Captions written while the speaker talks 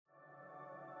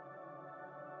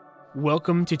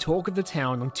Welcome to Talk of the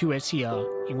Town on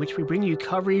 2SER, in which we bring you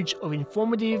coverage of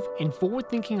informative and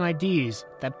forward-thinking ideas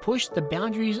that push the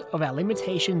boundaries of our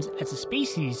limitations as a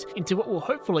species into what will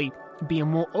hopefully be a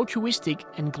more altruistic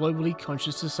and globally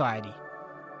conscious society.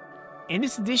 In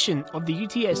this edition of the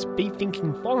UTS Big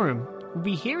Thinking Forum, we'll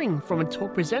be hearing from a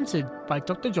talk presented by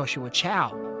Dr Joshua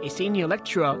Chou, a senior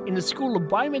lecturer in the School of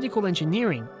Biomedical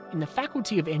Engineering in the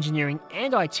Faculty of Engineering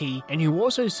and IT, and who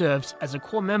also serves as a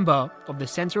core member of the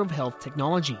Center of Health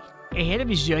Technology. Ahead of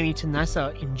his journey to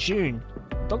NASA in June,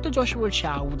 Dr. Joshua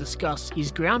Chou will discuss his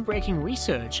groundbreaking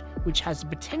research, which has the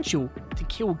potential to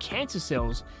kill cancer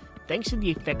cells thanks to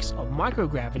the effects of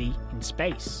microgravity in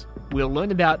space. We'll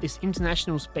learn about this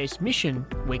international space mission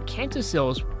where cancer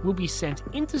cells will be sent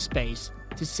into space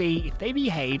to see if they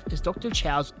behave as Dr.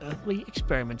 Chou's earthly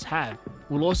experiments have.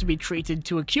 We'll also be treated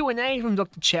to a Q&A from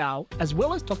Dr. Chou, as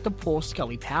well as Dr. Paul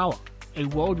Scully-Power, a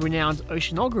world-renowned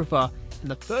oceanographer and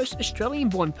the first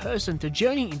Australian-born person to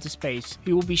journey into space,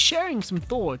 who will be sharing some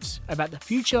thoughts about the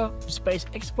future of space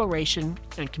exploration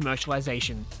and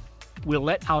commercialization. We'll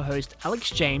let our host Alex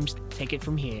James take it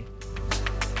from here.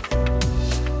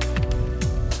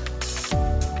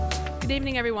 Good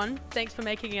evening, everyone. Thanks for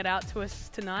making it out to us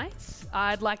tonight.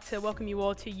 I'd like to welcome you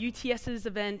all to UTS's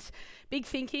event, Big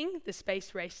Thinking, the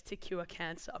Space Race to Cure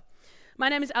Cancer. My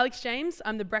name is Alex James.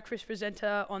 I'm the breakfast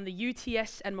presenter on the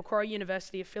UTS and Macquarie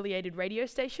University affiliated radio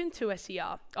station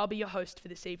 2SER. I'll be your host for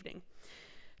this evening.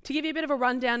 To give you a bit of a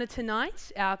rundown of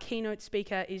tonight, our keynote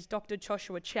speaker is Dr.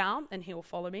 Joshua Chou, and he will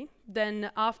follow me.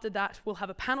 Then after that, we'll have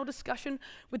a panel discussion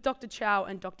with Dr. Chou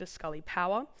and Dr.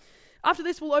 Scully-Power. After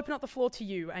this, we'll open up the floor to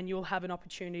you, and you'll have an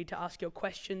opportunity to ask your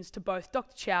questions to both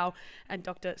Dr. Chou and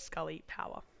Dr.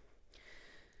 Scully-Power.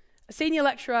 A senior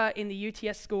lecturer in the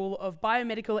UTS School of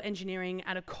Biomedical Engineering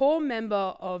and a core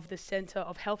member of the Center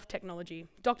of Health Technology,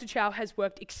 Dr. Chou has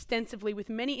worked extensively with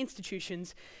many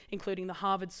institutions, including the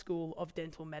Harvard School of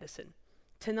Dental Medicine.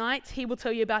 Tonight, he will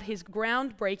tell you about his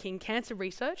groundbreaking cancer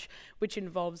research, which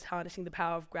involves harnessing the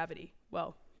power of gravity,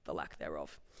 well, the lack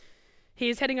thereof. He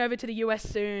is heading over to the US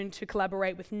soon to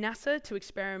collaborate with NASA to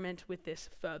experiment with this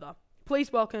further.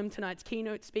 Please welcome tonight's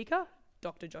keynote speaker,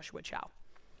 Dr. Joshua Chou.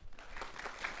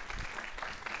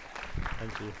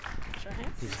 Thank you. Show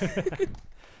hands.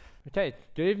 Okay,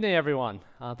 good evening, everyone.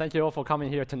 Thank you all for coming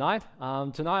here tonight.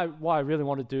 Tonight, what I really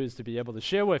want to do is to be able to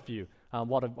share with you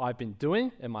what I've been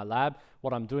doing in my lab,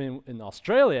 what I'm doing in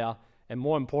Australia, and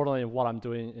more importantly, what I'm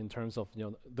doing in terms of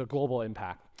the global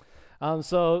impact.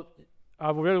 So I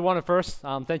really want to first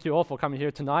thank you all for coming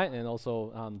here tonight, and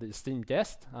also the esteemed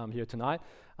guest here tonight,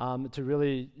 to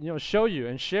really show you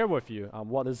and share with you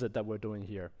what is it that we're doing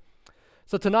here.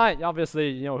 So tonight,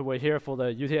 obviously, we're here for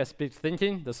the UTS Big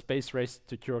Thinking, the space race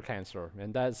to cure cancer,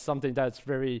 and that's something that's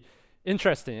very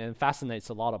interesting and fascinates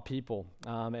a lot of people.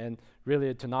 And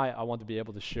really, tonight, I want to be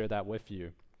able to share that with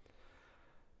you.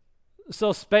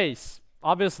 So space,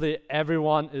 obviously,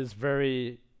 everyone is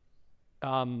very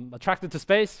attracted to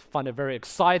space, find it very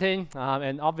exciting,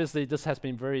 and obviously this has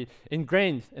been very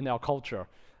ingrained in our culture.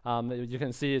 You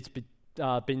can see it's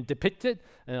been depicted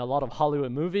in a lot of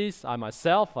Hollywood movies. I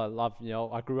myself,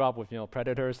 I grew up with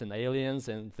Predators and Aliens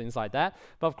and things like that.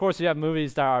 But of course, you have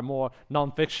movies that are more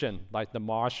non-fiction, like The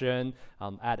Martian,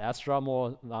 Ad Astra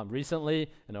more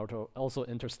recently, and also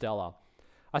Interstellar.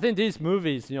 I think these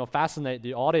movies, fascinate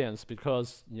the audience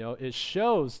because it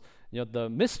shows the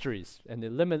mysteries and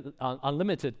the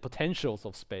unlimited potentials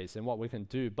of space and what we can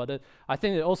do. But I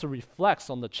think it also reflects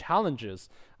on the challenges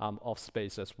of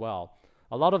space as well.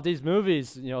 A lot of these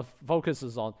movies,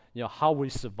 focuses on how we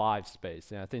survive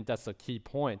space, and I think that's the key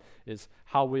point: is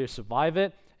how we survive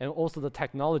it, and also the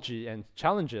technology and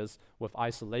challenges with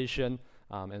isolation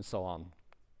and so on.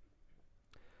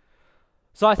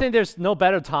 So I think there's no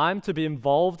better time to be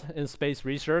involved in space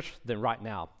research than right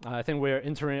now. I think we're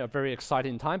entering a very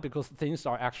exciting time because things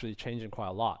are actually changing quite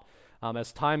a lot.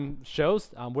 As time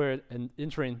shows, we're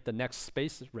entering the next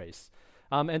space race.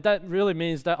 And that really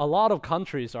means that a lot of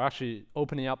countries are actually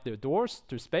opening up their doors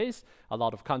to space. A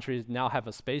lot of countries now have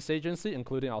a space agency,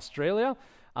 including Australia.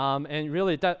 And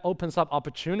really that opens up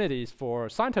opportunities for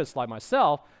scientists like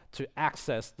myself to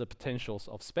access the potentials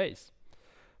of space.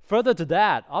 Further to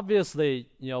that, obviously,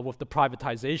 with the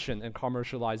privatization and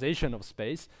commercialization of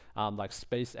space, like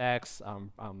SpaceX,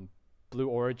 Blue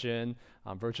Origin,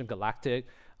 Virgin Galactic,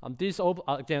 these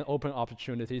again open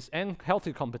opportunities and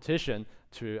healthy competition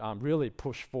to really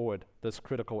push forward this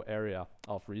critical area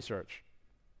of research.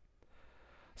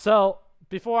 So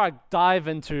before I dive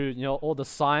into all the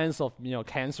science of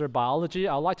cancer biology,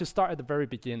 I'd like to start at the very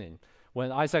beginning.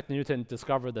 when Isaac Newton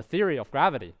discovered the theory of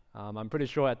gravity. I'm pretty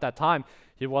sure at that time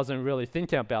he wasn't really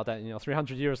thinking about that.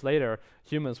 300 years later,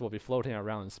 humans will be floating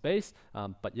around in space,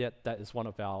 but yet that is one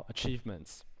of our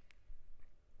achievements.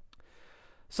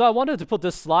 So I wanted to put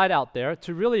this slide out there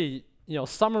to really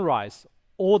summarize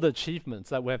all the achievements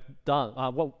that we have done,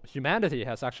 what humanity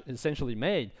has actually essentially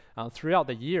made throughout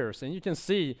the years. And you can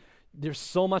see there's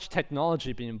so much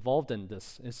technology being involved in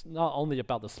this. It's not only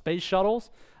about the space shuttles,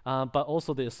 but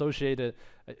also the associated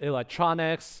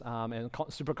electronics and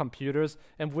supercomputers.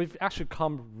 And we've actually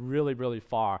come really, really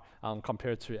far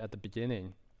compared to at the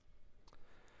beginning.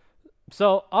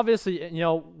 So obviously,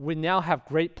 we now have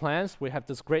great plans. We have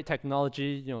this great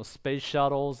technology, space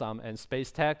shuttles and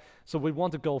space tech. So we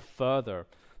want to go further.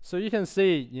 So you can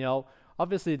see,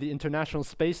 obviously the International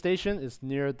Space Station is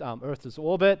near Earth's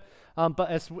orbit. But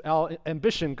as our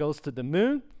ambition goes to the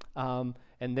moon, and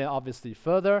then obviously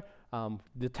further,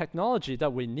 the technology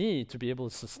that we need to be able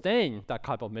to sustain that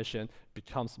type of mission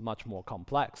becomes much more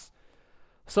complex.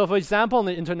 So for example, on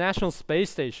the International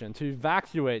Space Station, to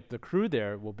evacuate the crew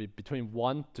there will be between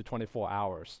 1 to 24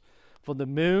 hours. For the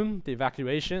moon, the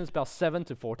evacuation is about 7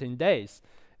 to 14 days.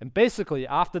 And basically,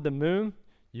 after the moon,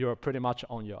 you're pretty much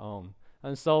on your own.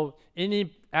 And so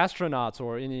any astronauts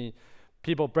or any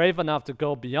people brave enough to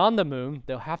go beyond the moon,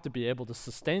 they'll have to be able to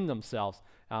sustain themselves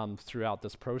throughout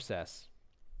this process.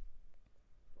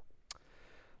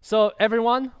 So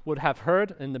everyone would have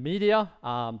heard in the media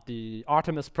the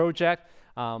Artemis project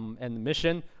and the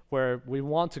mission where we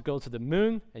want to go to the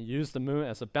moon and use the moon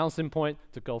as a bouncing point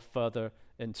to go further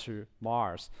into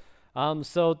Mars.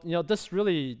 So this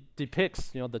really depicts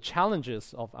the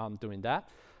challenges of doing that.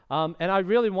 And I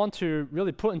really want to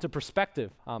really put into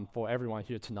perspective for everyone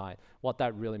here tonight what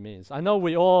that really means. I know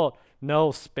we all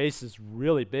know space is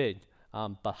really big,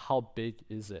 but how big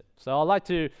is it? So I'd like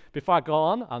to, before I go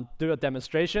on, do a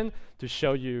demonstration to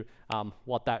show you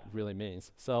what that really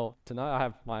means. So tonight I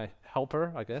have my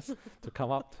helper, I guess, to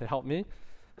come up to help me.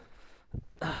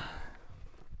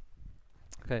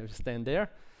 Okay, stand there.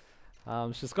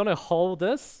 She's going to hold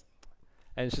this,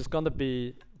 and she's going to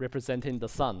be representing the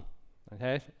sun.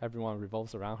 Okay, everyone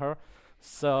revolves around her.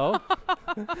 So,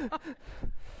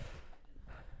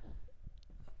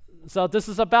 so this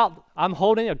is about, I'm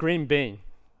holding a green bean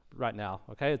right now,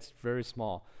 okay? It's very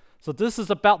small. So this is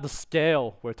about the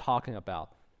scale we're talking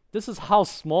about. This is how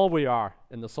small we are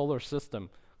in the solar system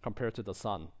compared to the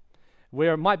sun.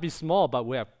 We might be small, but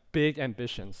we have big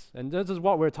ambitions. And this is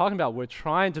what we're talking about. We're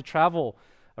trying to travel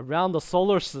around the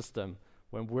solar system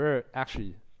when we're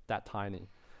actually that tiny.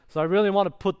 So I really want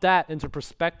to put that into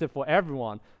perspective for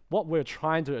everyone, what we're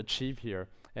trying to achieve here.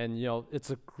 And it's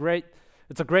a great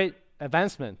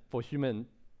advancement for human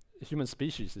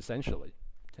species, essentially.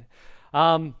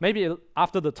 Okay. Maybe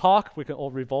after the talk, we can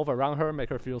all revolve around her, make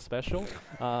her feel special.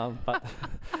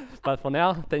 But for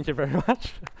now, thank you very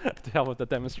much to help with the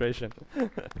demonstration.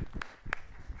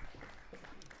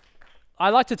 I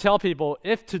like to tell people,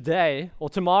 if today or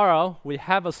tomorrow we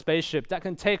have a spaceship that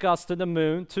can take us to the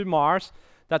moon, to Mars,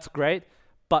 that's great,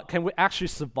 but can we actually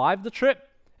survive the trip?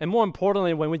 And more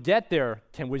importantly, when we get there,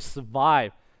 can we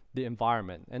survive the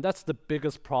environment? And that's the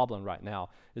biggest problem right now,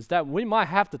 is that we might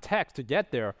have the tech to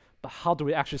get there, but how do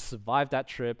we actually survive that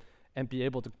trip and be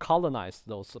able to colonize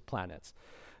those planets?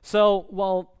 So,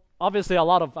 well, obviously a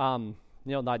lot of,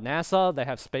 like NASA, they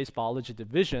have space biology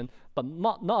division, but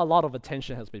not a lot of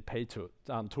attention has been paid to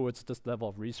it, towards this level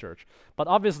of research. But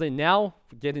obviously now,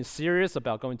 getting serious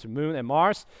about going to Moon and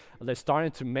Mars, they're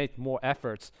starting to make more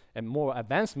efforts and more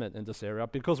advancement in this area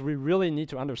because we really need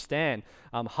to understand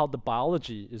how the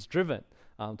biology is driven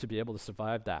to be able to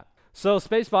survive that. So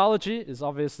space biology is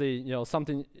obviously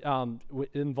something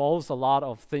involves a lot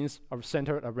of things are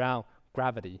centered around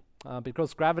gravity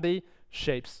because gravity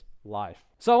shapes life.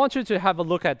 So I want you to have a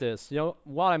look at this.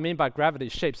 What I mean by gravity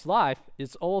shapes life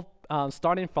is all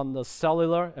starting from the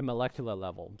cellular and molecular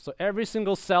level. So every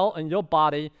single cell in your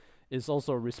body is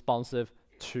also responsive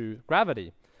to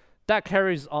gravity. That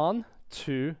carries on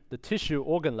to the tissue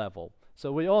organ level.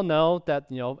 So we all know that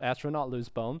astronaut lose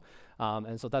bone,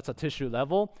 and so that's a tissue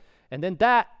level. And then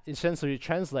that essentially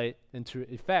translates into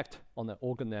effect on the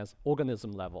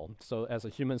organism level. So as a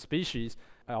human species,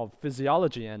 our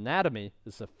physiology and anatomy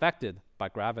is affected by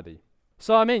gravity.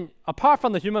 So I mean, apart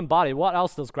from the human body, what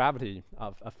else does gravity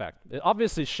affect? It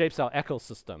obviously shapes our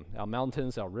ecosystem, our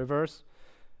mountains, our rivers.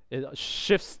 It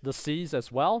shifts the seas as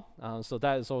well. So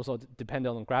that is also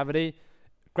dependent on gravity.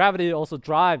 Gravity also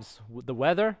drives the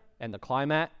weather and the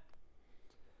climate.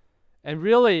 And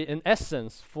really, in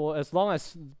essence, for as long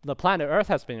as the planet Earth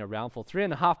has been around, for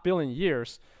 3.5 billion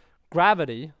years,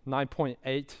 gravity,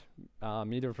 9.8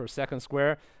 meter per second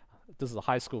square, this is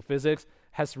high school physics,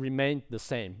 has remained the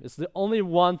same. It's the only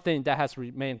one thing that has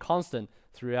remained constant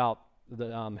throughout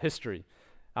the history.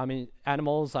 I mean,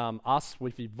 animals, us,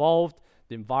 we've evolved,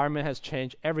 the environment has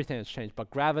changed, everything has changed,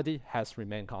 but gravity has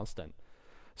remained constant.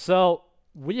 So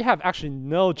we have actually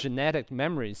no genetic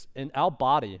memories in our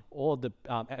body or the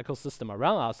ecosystem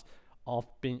around us of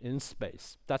being in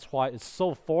space. That's why it's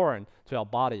so foreign to our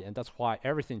body, and that's why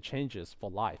everything changes for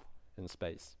life in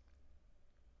space.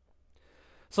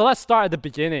 So let's start at the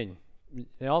beginning.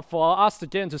 For us to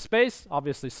get into space,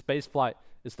 obviously space flight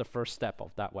is the first step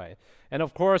of that way. And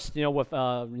of course, with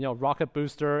rocket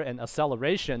booster and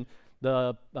acceleration,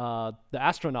 the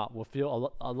astronaut will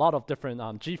feel a lot of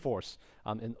different G-force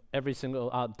in every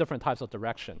single different types of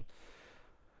direction.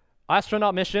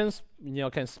 Astronaut missions,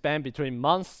 can span between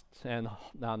months and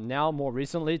now more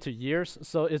recently to years.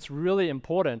 So it's really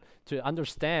important to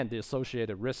understand the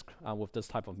associated risk with this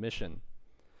type of mission.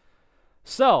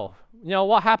 So,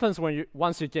 what happens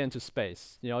once you get into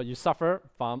space? You suffer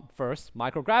from first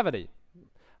microgravity,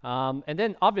 and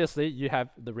then obviously you have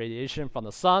the radiation from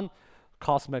the sun,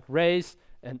 cosmic rays,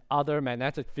 and other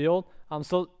magnetic field.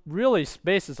 So really,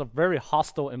 space is a very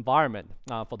hostile environment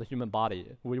for the human body.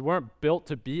 We weren't built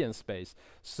to be in space,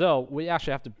 so we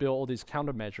actually have to build all these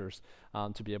countermeasures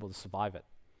to be able to survive it.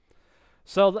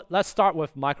 So let's start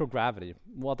with microgravity.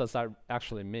 What does that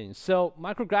actually mean? So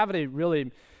microgravity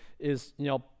really is,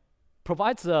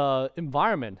 provides an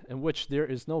environment in which there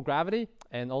is no gravity,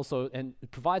 and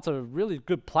it provides a really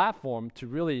good platform to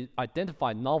really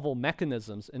identify novel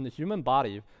mechanisms in the human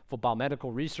body for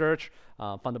biomedical research,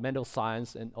 fundamental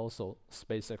science, and also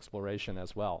space exploration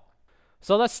as well.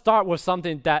 So let's start with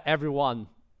something that everyone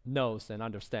knows and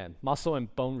understands: muscle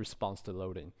and bone response to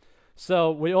loading.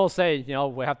 So we all say,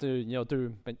 we have to,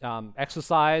 do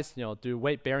exercise, do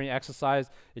weight-bearing exercise.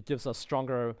 It gives us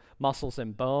stronger muscles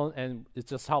and bone, and it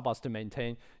just helps us to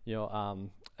maintain,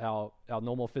 our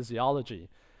normal physiology.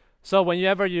 So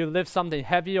whenever you lift something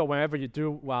heavy, or whenever you do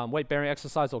weight-bearing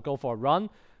exercise or go for a run,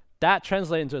 that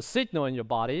translates into a signal in your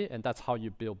body, and that's how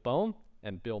you build bone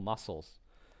and build muscles.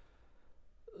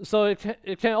 So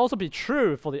it can also be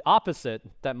true for the opposite,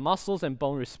 that muscles and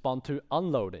bone respond to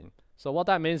unloading. So what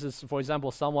that means is, for example,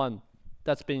 someone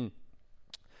that's been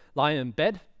lying in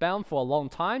bed bound for a long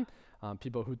time,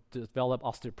 people who develop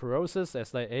osteoporosis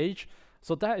as they age.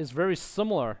 So that is very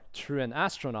similar to an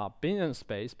astronaut being in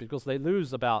space, because they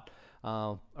lose about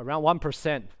around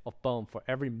 1% of bone for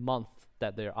every month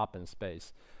that they're up in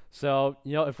space. So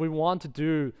if we want to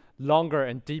do longer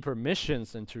and deeper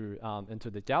missions into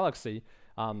the galaxy,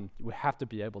 we have to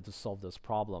be able to solve this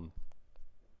problem.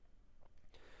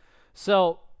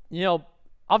 So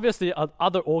obviously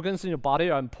other organs in your body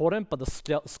are important, but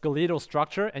the skeletal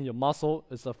structure and your muscle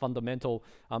is the fundamental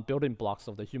building blocks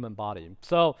of the human body.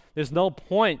 So there's no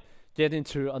point getting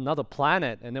to another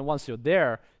planet, and then once you're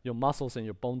there, your muscles and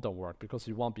your bone don't work, because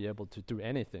you won't be able to do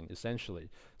anything, essentially.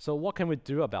 So what can we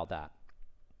do about that?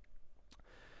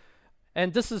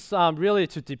 And this is really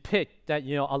to depict that,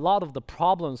 a lot of the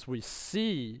problems we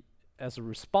see as a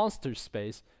response to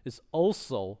space is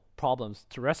also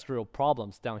terrestrial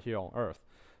problems down here on Earth.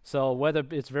 So whether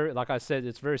it's like I said,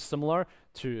 it's very similar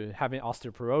to having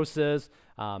osteoporosis,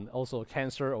 also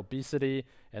cancer, obesity,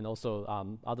 and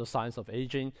also other signs of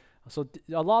aging. So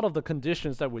a lot of the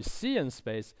conditions that we see in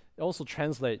space also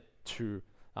translate to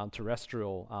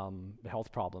terrestrial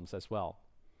health problems as well.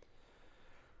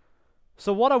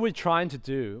 So what are we trying to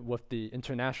do with the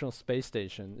International Space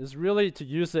Station is really to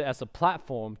use it as a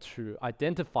platform to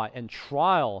identify and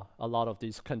trial a lot of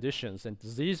these conditions and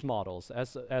disease models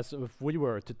as if we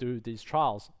were to do these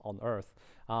trials on Earth.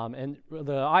 And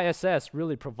the ISS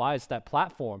really provides that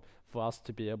platform for us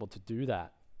to be able to do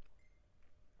that.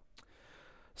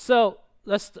 So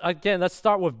let's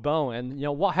start with bone, and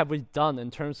what have we done in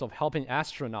terms of helping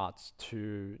astronauts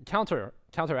to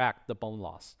counteract the bone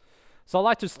loss. So I'd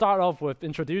like to start off with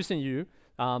introducing you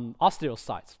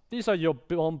osteocytes. These are your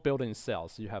bone building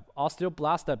cells. You have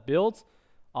osteoblasts that builds,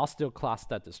 osteoclasts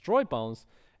that destroy bones,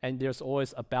 and there's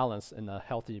always a balance in a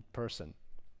healthy person.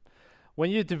 When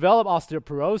you develop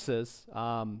osteoporosis,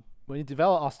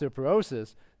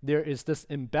 there is this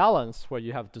imbalance where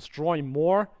you have destroying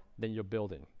more than you're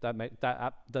building.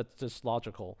 That's just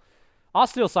logical.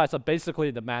 Osteocytes are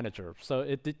basically the manager, so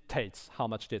it dictates how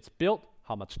much gets built,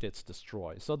 how much gets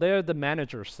destroyed. So they're the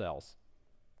manager cells.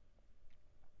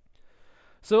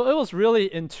 So it was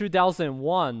really in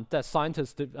 2001 that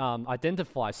scientists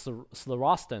identified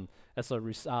sclerostin as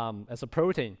a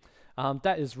protein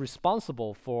that is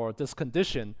responsible for this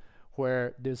condition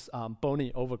where there's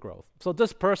bony overgrowth. So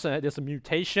this person, there's a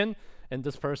mutation in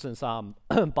this person's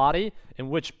body in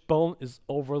which bone is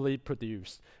overly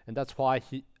produced, and that's why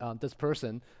this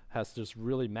person has this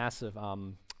really massive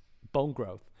bone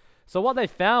growth. So what they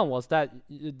found was that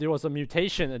there was a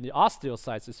mutation in the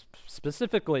osteocytes,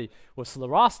 specifically with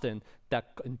sclerostin,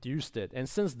 that induced it. And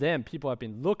since then, people have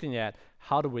been looking at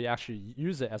how do we actually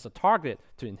use it as a target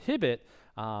to inhibit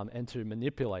and to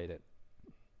manipulate it.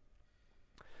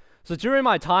 So during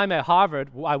my time at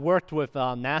Harvard, I worked with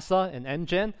NASA and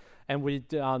NGen, and we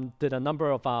did a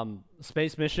number of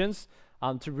space missions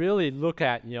to really look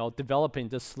at developing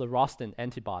this sclerostin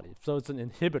antibody. So it's an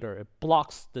inhibitor. It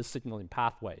blocks the signaling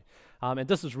pathway. And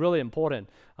this is really important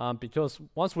because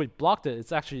once we blocked it,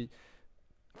 it's actually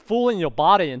fooling your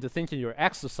body into thinking you're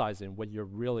exercising when you're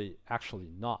really actually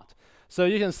not. So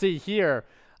you can see here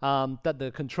that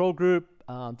the control group,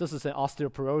 this is an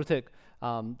osteoporotic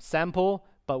sample,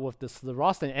 but with the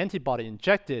sclerostin antibody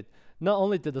injected, not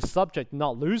only did the subject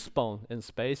not lose bone in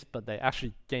space, but they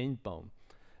actually gained bone.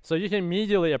 So you can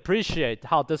immediately appreciate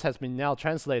how this has been now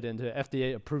translated into an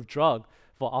FDA-approved drug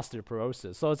for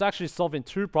osteoporosis. So it's actually solving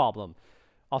two problems: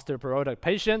 osteoporotic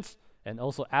patients and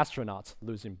also astronauts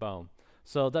losing bone.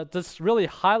 So that this really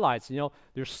highlights,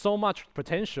 there's so much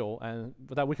potential and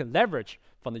that we can leverage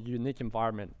from the unique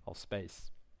environment of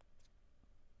space.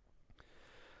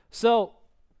 So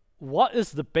what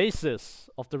is the basis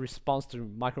of the response to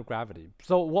microgravity?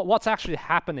 So what's actually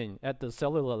happening at the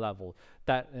cellular level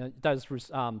that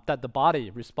the body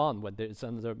responds when it's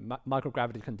under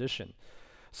microgravity condition?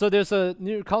 So there's a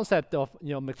new concept of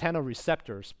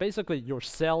mechanoreceptors, basically your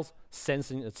cells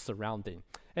sensing its surrounding,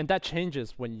 and that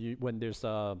changes when there's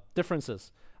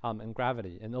differences in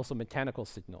gravity and also mechanical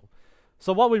signal.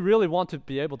 So what we really want to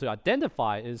be able to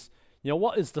identify is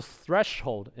what is the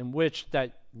threshold in which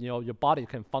that your body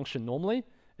can function normally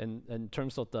in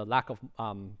terms of the lack of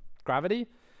gravity?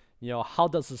 How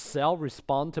does the cell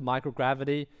respond to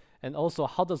microgravity? And also,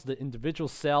 how does the individual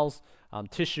cells,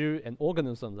 tissue, and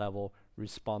organism level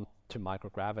respond to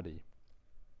microgravity?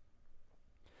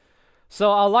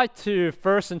 So I'd like to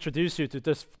first introduce you to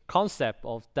this concept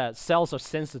of that cells are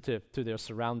sensitive to their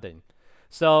surrounding.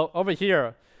 So over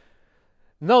here,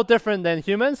 no different than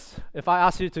humans. If I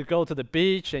ask you to go to the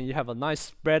beach and you have a nice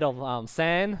spread of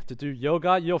sand to do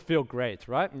yoga, you'll feel great,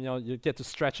 right? You get to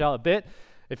stretch out a bit.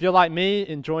 If you're like me,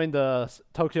 enjoying the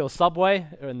Tokyo subway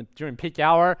during peak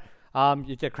hour,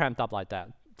 you get cramped up like that.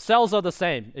 Cells are the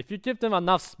same. If you give them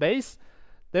enough space,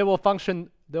 they will function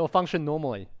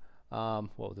normally.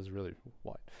 Well, this is really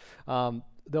wide.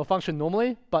 They'll function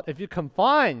normally, but if you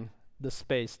confine the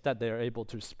space that they are able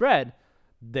to spread,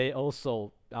 they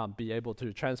also be able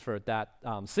to transfer that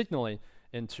signaling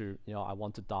into, I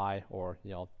want to die, or,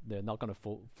 they're not going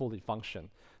to fully function.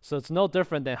 So it's no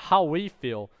different than how we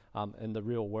feel in the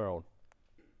real world.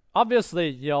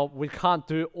 Obviously, we can't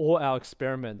do all our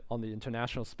experiment on the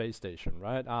International Space Station,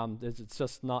 right? It's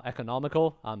just not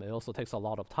economical. It also takes a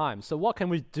lot of time. So what can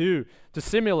we do to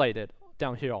simulate it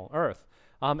down here on Earth?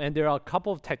 And there are a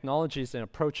couple of technologies and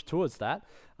approach towards that.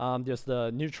 There's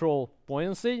the neutral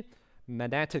buoyancy,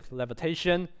 magnetic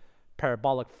levitation,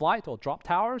 parabolic flight or drop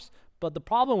towers. But the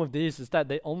problem with these is that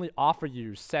they only offer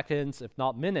you seconds, if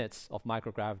not minutes, of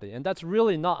microgravity. And that's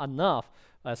really not enough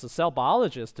as a cell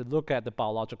biologist to look at the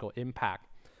biological impact.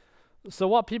 So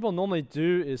what people normally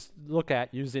do is look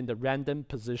at using the random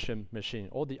position machine,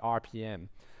 or the RPM.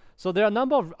 So there are a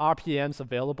number of RPMs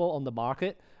available on the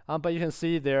market, but you can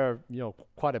see they're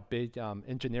quite a big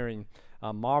engineering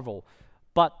marvel.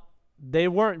 But they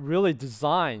weren't really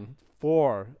designed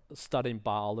for studying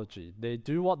biology. They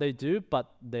do what they do, but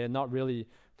they're not really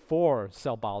for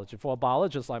cell biology, for a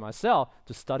biologist like myself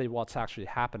to study what's actually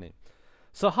happening.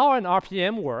 So how an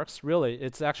RPM works, really,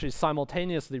 it's actually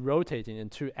simultaneously rotating in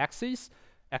two axes,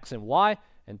 X and Y,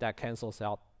 and that cancels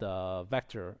out the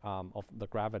vector of the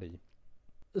gravity.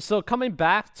 So coming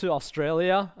back to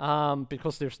Australia,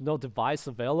 because there's no device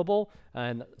available,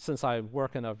 and since I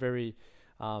work in a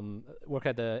work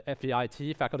at the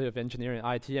FEIT, Faculty of Engineering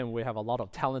IT, and we have a lot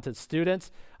of talented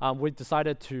students, we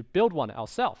decided to build one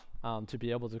ourselves to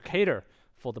be able to cater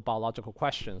for the biological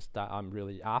questions that I'm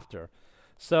really after.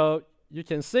 So you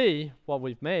can see what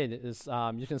we've made is,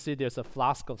 you can see there's a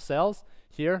flask of cells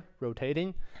here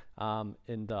rotating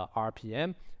in the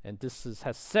RPM, and this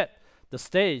has set the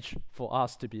stage for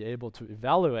us to be able to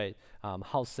evaluate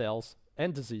how cells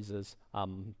and diseases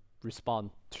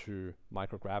respond to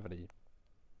microgravity.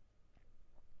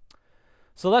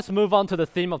 So let's move on to the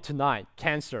theme of tonight,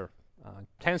 cancer.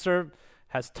 Cancer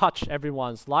has touched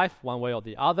everyone's life one way or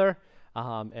the other,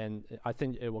 and I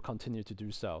think it will continue to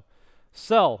do so.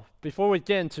 So before we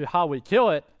get into how we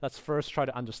kill it, let's first try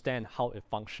to understand how it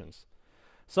functions.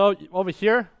 So over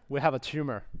here, we have a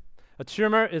tumor. A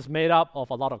tumor is made up of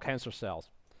a lot of cancer cells.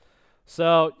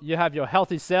 So you have your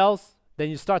healthy cells, then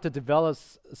you start to develop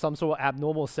some sort of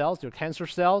abnormal cells, your cancer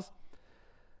cells.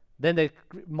 Then they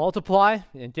multiply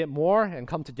and get more and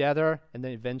come together, and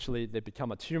then eventually they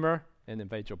become a tumor and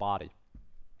invade your body.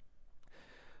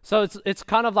 So it's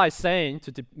kind of like saying,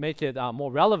 to make it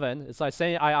more relevant, it's like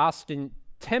saying I asking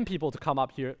 10 people to come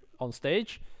up here on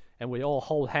stage, and we all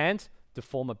hold hands to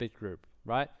form a big group,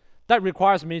 right? That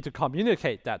requires me to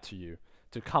communicate that to you,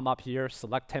 to come up here,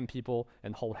 select 10 people,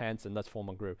 and hold hands, and let's form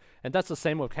a group. And that's the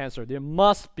same with cancer. There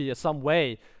must be some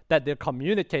way that they're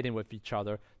communicating with each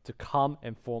other to come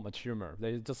and form a tumor.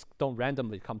 They just don't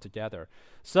randomly come together.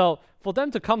 So for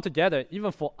them to come together,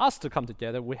 even for us to come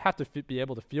together, we have to be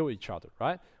able to feel each other,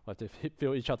 right? We have to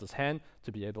feel each other's hand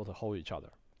to be able to hold each other.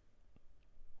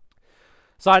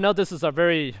 So I know this is a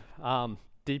very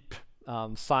deep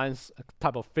science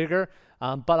type of figure,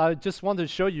 but I just want to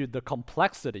show you the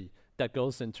complexity that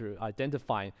goes into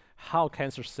identifying how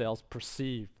cancer cells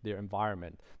perceive their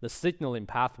environment, the signaling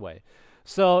pathway.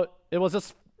 So it was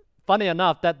just funny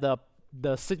enough that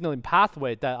the signaling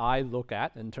pathway that I look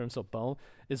at in terms of bone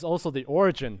is also the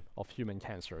origin of human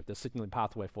cancer, the signaling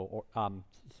pathway for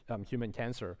human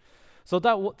cancer. So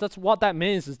that's what that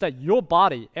means, is that your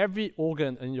body, every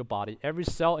organ in your body, every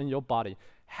cell in your body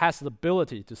has the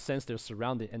ability to sense their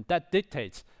surrounding, and that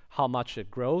dictates how much it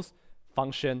grows,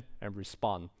 function, and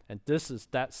respond. And this is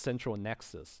that central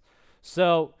nexus.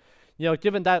 So,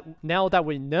 given that now that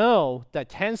we know that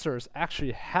cancers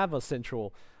actually have a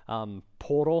central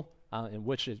portal in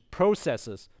which it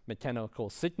processes mechanical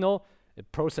signal,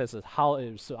 it processes how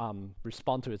it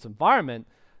responds to its environment,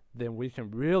 then we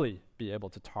can really be able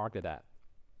to target that.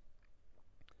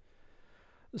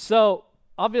 So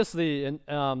obviously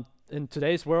in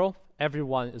today's world,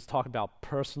 everyone is talking about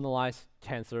personalized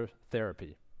cancer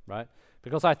therapy, right?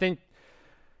 Because I think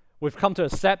we've come to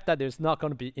accept that there's not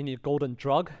going to be any golden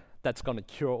drug that's going to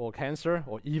cure all cancer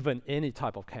or even any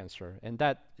type of cancer, and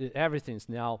that everything is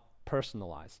now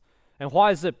personalized. And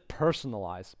why is it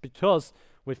personalized? Because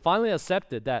we finally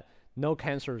accepted that no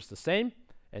cancer is the same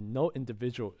and no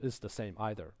individual is the same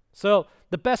either. So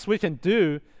the best we can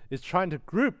do is trying to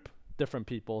group different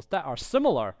peoples that are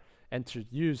similar and to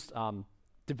use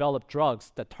develop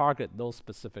drugs that target those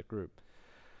specific group.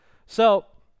 So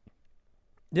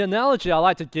the analogy I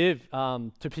like to give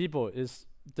to people is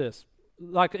this.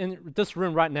 Like in this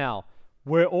room right now,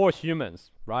 we're all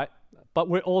humans, right? But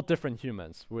we're all different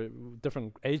humans. We're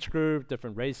different age group,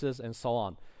 different races, and so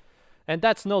on. And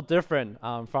that's no different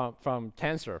from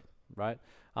cancer, right?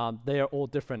 They are all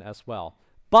different as well.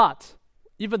 But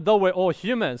even though we're all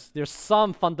humans, there's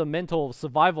some fundamental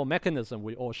survival mechanism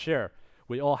we all share.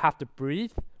 We all have to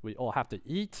breathe. We all have to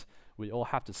eat. We all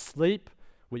have to sleep.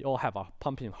 We all have a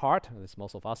pumping heart, as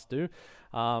most of us do.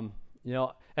 And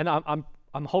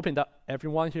I'm hoping that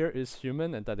everyone here is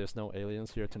human and that there's no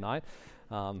aliens here tonight.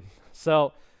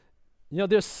 So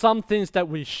there's some things that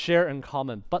we share in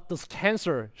common, but does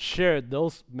cancer share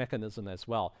those mechanisms as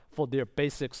well for their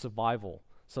basic survival?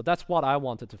 So that's what I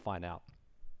wanted to find out.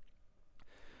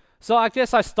 So I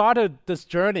guess I started this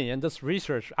journey and this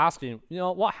research asking,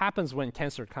 what happens when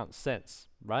cancer can't sense,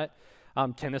 right?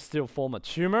 Can it still form a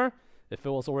tumor? If it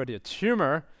was already a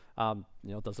tumor,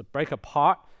 does it break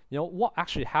apart? What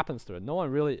actually happens to it? No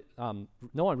one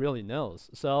really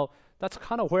knows. So that's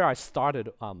kind of where I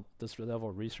started this level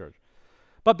of research.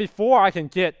 But before I can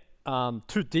get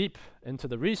too deep into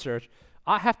the research,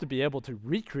 I have to be able to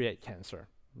recreate cancer,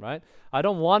 right? I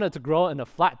don't want it to grow in a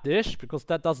flat dish because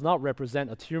that does not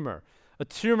represent a tumor. A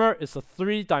tumor is a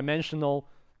three-dimensional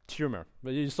tumor.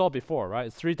 But you saw before, right?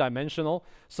 It's three-dimensional.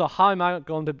 So how am I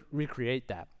going to recreate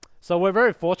that? So we're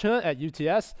very fortunate at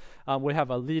UTS. We have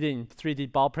a leading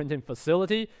 3D ball printing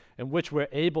facility in which we're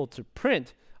able to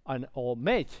print or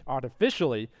make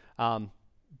artificially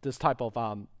this type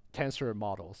of cancer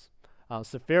models,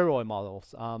 spheroid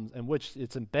models, in which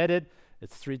it's embedded,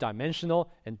 it's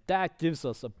three-dimensional, and that gives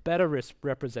us a better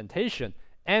representation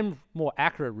and more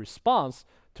accurate response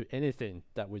to anything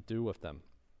that we do with them.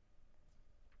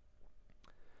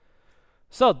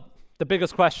 So the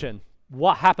biggest question,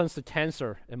 what happens to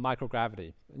cancer in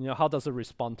microgravity? How does it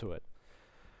respond to it?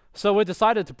 So we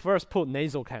decided to first put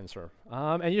nasal cancer.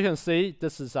 And you can see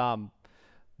this is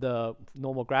the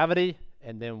normal gravity,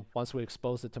 and then once we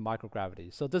expose it to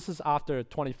microgravity. So this is after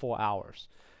 24 hours.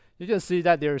 You can see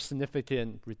that there is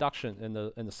significant reduction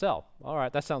in the cell. All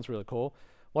right, that sounds really cool.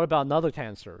 What about another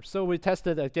cancer? So we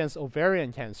tested against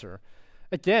ovarian cancer.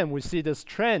 Again, we see this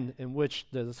trend in which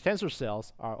the cancer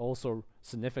cells are also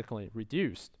significantly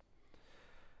reduced.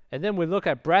 And then we look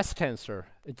at breast cancer.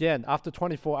 Again, after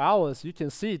 24 hours, you can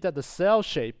see that the cell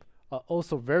shape are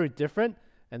also very different,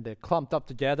 and they're clumped up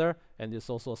together, and there's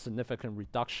also a significant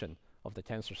reduction of the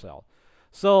cancer cell.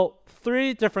 So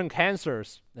 3 different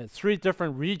cancers and 3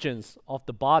 different regions of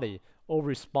the body all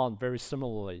respond very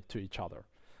similarly to each other.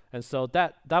 And so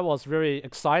that was very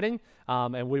exciting,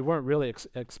 and we weren't really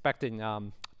expecting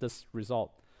this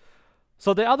result.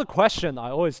 So the other question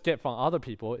I always get from other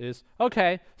people is,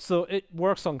 okay, so it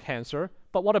works on cancer,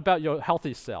 but what about your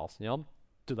healthy cells?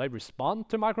 Do they respond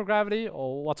to microgravity,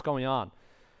 or what's going on?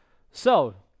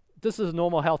 So this is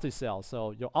normal healthy cells.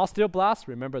 So your osteoblasts,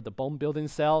 remember the bone building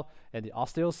cell, and the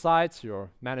osteocytes,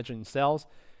 your managing cells.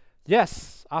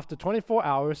 Yes, after 24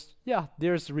 hours, yeah,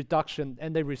 there's a reduction,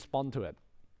 and they respond to it.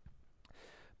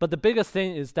 But the biggest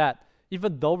thing is that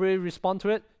even though we respond to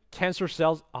it, cancer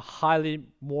cells are highly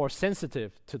more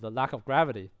sensitive to the lack of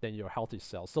gravity than your healthy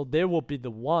cells. So they will be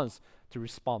the ones to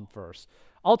respond first.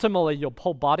 Ultimately, your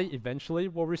whole body eventually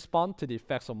will respond to the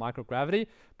effects of microgravity,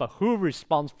 but who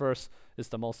responds first is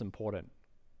the most important.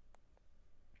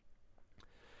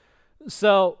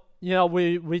 So,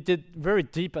 we did very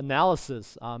deep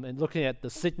analysis in looking at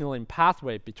the signaling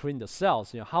pathway between the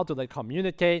cells. How do they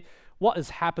communicate? What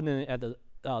is happening at the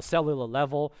cellular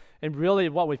level? And really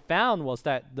what we found was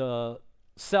that the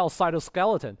cell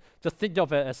cytoskeleton, just think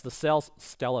of it as the cell's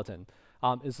skeleton,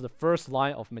 is the first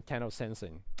line of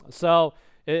mechanosensing. So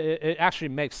it actually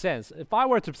makes sense. If I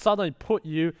were to suddenly put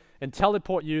you and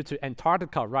teleport you to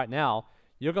Antarctica right now,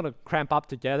 you're going to cramp up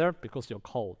together because you're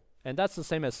cold. And that's the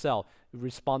same as cell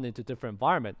responding to different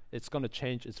environment. It's going to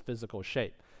change its physical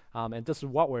shape. And this is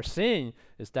what we're seeing,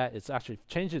 is that it's actually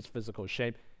changing its physical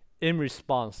shape in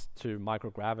response to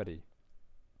microgravity.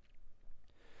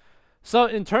 So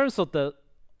in terms of the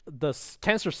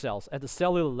cancer cells at the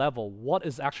cellular level, what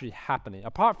is actually happening?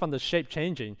 Apart from the shape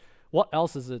changing, what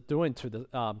else is it doing to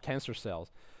the cancer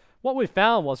cells? What we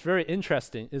found was very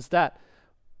interesting is that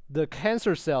the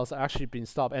cancer cells are actually being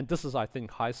stopped, and this is, I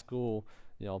think, high school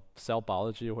cell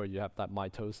biology, where you have that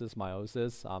mitosis,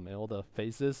 meiosis, and all the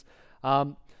phases.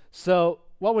 So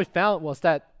what we found was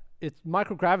that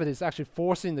microgravity is actually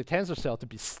forcing the cancer cell to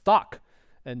be stuck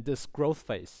in this growth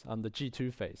phase, the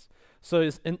G2 phase. So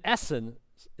in essence,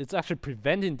 it's actually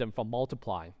preventing them from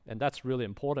multiplying, and that's really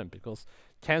important because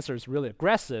cancer is really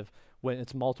aggressive when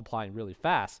it's multiplying really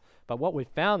fast. But what we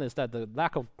found is that the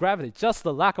lack of gravity, just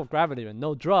the lack of gravity and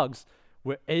no drugs,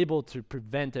 we're able to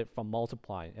prevent it from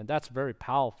multiplying. And that's very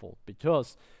powerful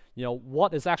because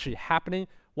what is actually happening,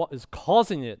 what is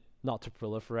causing it not to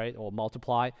proliferate or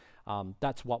multiply,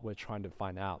 that's what we're trying to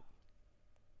find out.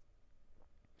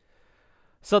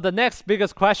 So the next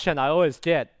biggest question I always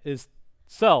get is,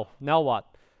 so now what?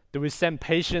 Do we send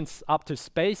patients up to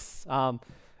space?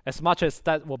 As much as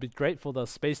that will be great for the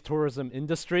space tourism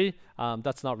industry,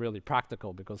 that's not really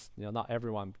practical because not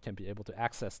everyone can be able to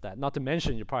access that. Not to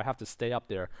mention, you probably have to stay up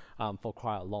there for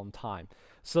quite a long time.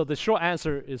 So the short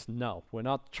answer is no. We're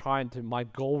not trying to. My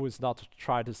goal is not to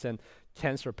try to send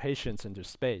cancer patients into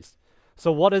space.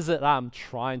 So what is it I'm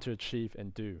trying to achieve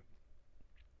and do?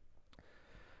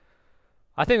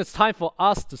 I think it's time for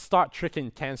us to start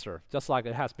tricking cancer, just like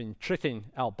it has been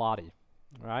tricking our body.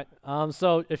 Right?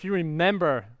 So if you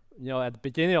remember, at the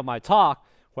beginning of my talk,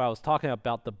 where I was talking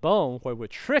about the bone, where we're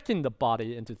tricking the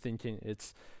body into thinking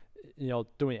it's,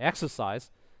 doing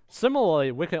exercise.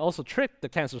 Similarly, we can also trick the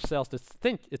cancer cells to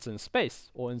think it's in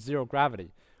space or in zero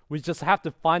gravity. We just have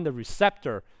to find the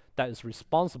receptor that is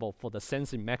responsible for the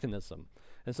sensing mechanism.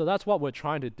 And so that's what we're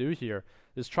trying to do here,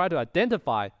 is try to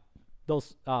identify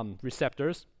those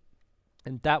receptors,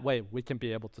 and that way we can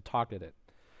be able to target it.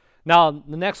 Now,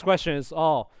 the next question is,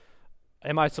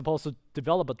 am I supposed to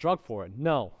develop a drug for it?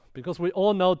 No, because we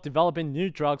all know developing new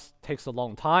drugs takes a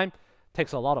long time,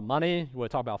 takes a lot of money. We're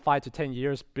talking about 5 to 10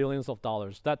 years, billions of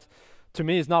dollars. That, to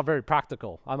me, is not very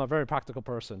practical. I'm a very practical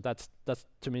person. That's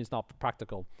to me, is not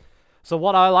practical. So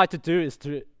what I like to do is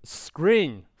to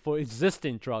screen for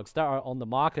existing drugs that are on the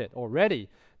market already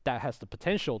that has the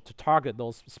potential to target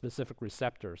those specific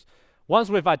receptors. Once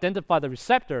we've identified the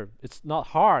receptor, it's not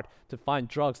hard to find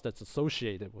drugs that's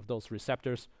associated with those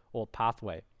receptors or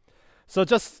pathway. So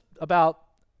just about,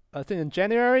 I think in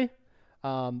January,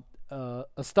 a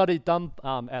study done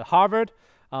at Harvard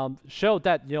showed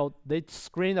that they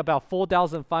screened about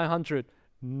 4,500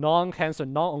 non-cancer,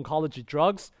 non-oncology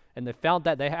drugs, and they found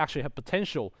that they actually have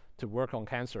potential to work on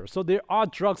cancer. So there are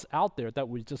drugs out there that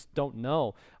we just don't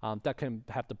know that can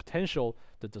have the potential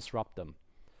to disrupt them.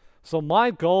 So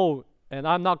my goal, and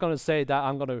I'm not going to say that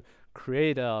I'm going to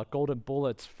create a golden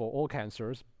bullet for all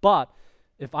cancers, but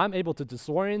if I'm able to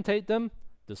disorientate them,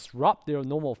 disrupt their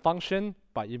normal function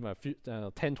by even a few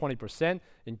 10-20%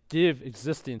 and give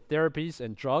existing therapies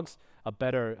and drugs a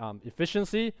better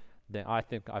efficiency, then I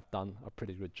think I've done a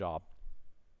pretty good job.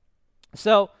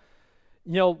 So,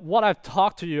 what I've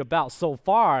talked to you about so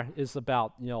far is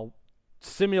about,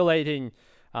 simulating,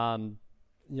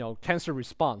 cancer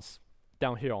response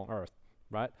down here on Earth,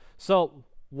 right? So,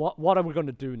 what are we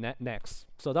going to do next?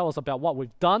 So that was about what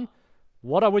we've done.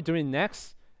 What are we doing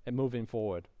next and moving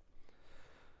forward?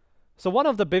 So one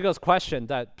of the biggest questions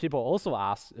that people also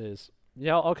ask is,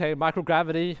 okay,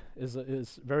 microgravity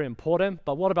is very important,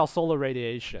 but what about solar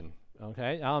radiation?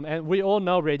 Okay, and we all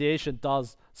know radiation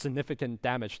does significant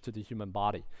damage to the human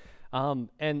body.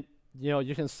 And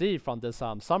you can see from this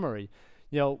summary,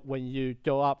 when you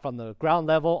go up from the ground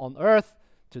level on Earth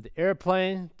to the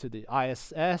airplane, to the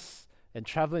ISS, and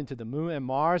traveling to the moon and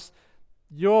Mars,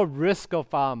 your risk of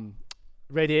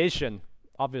radiation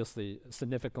obviously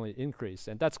significantly increase,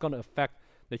 and that's going to affect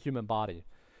the human body.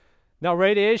 Now,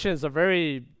 radiation is a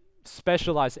very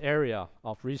specialized area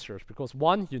of research because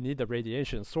one, you need the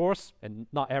radiation source, and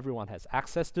not everyone has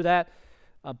access to that.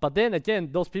 But then again,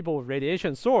 those people with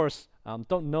radiation source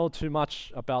don't know too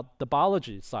much about the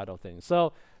biology side of things.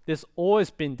 So there's always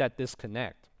been that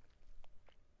disconnect.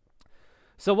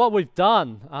 So what we've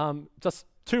done, just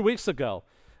 2 weeks ago,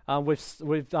 we've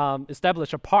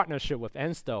established a partnership with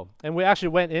ANSTO, and we actually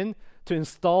went in to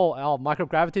install our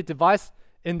microgravity device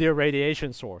in their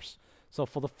radiation source. So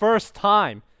for the first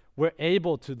time, we're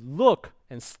able to look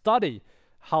and study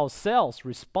how cells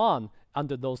respond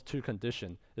under those two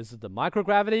conditions. Is it the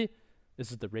microgravity?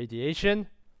 Is it the radiation?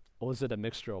 Or is it a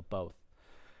mixture of both?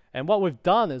 And what we've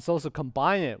done is also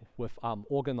combine it with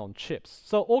organ-on-chips.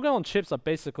 So organ-on-chips are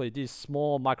basically these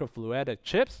small microfluidic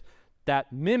chips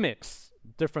that mimics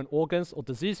different organs or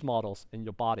disease models in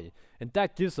your body. And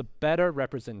that gives a better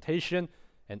representation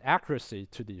and accuracy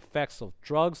to the effects of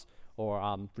drugs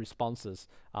or responses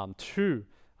to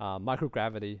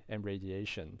microgravity and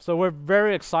radiation. So we're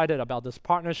very excited about this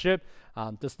partnership,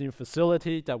 this new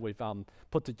facility that we've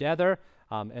put together,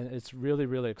 and it's really,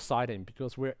 really exciting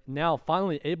because we're now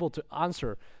finally able to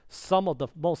answer some of the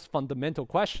most fundamental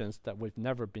questions that we've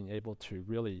never been able to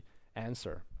really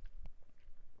answer.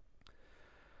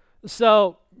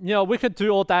 So, we could do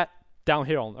all that down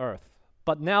here on Earth,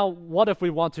 but now what if we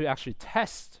want to actually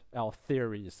test our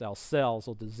theories, our cells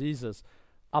or diseases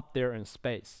up there in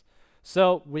space?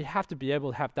 So we have to be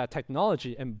able to have that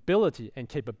technology and ability and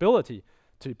capability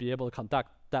to be able to conduct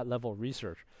that level of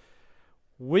research.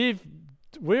 We're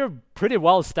pretty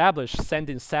well established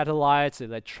sending satellites,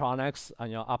 electronics,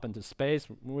 up into space.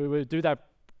 We do that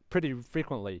pretty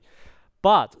frequently.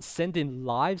 But sending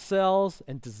live cells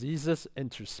and diseases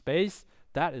into space,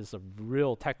 that is a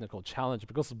real technical challenge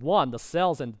because one, the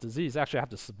cells and the disease actually have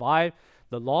to survive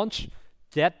the launch,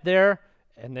 get there,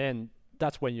 and then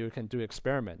that's when you can do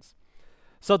experiments.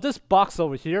 So this box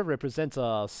over here represents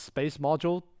a space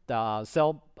module, the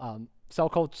cell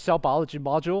biology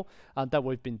module that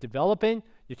we've been developing.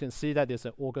 You can see that there's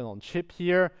an organ on chip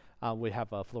here. We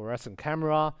have a fluorescent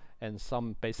camera and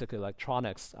some basic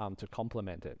electronics to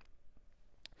complement it.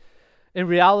 In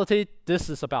reality, this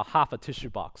is about half a tissue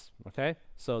box, okay?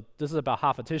 So this is about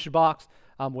half a tissue box.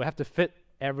 We have to fit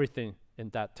everything in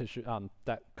that tissue,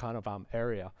 that kind of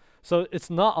area. So it's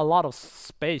not a lot of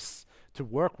space to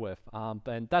work with,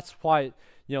 and that's why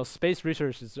space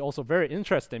research is also very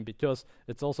interesting because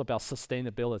it's also about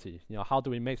sustainability. How do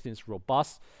we make things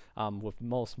robust with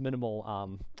most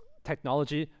minimal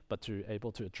technology, but to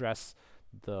able to address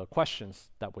the questions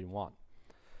that we want.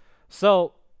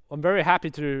 So I'm very happy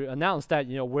to announce that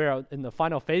we're in the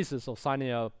final phases of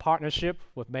signing a partnership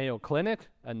with Mayo Clinic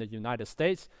in the United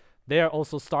States. They are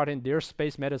also starting their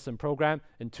space medicine program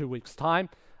in 2 weeks' time,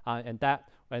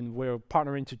 and we're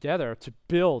partnering together to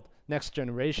build next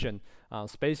generation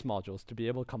space modules to be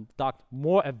able to conduct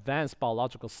more advanced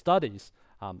biological studies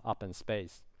up in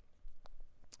space.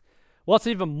 What's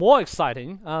even more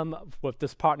exciting with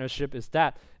this partnership is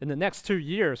that in the next 2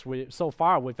 years, so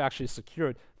far we've actually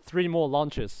secured 3 more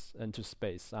launches into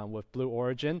space with Blue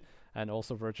Origin and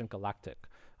also Virgin Galactic.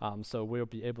 So we'll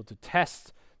be able to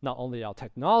test not only our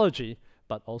technology,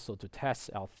 but also to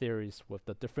test our theories with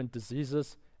the different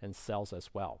diseases and cells as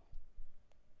well.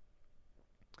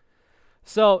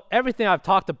 So everything I've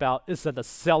talked about is at the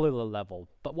cellular level,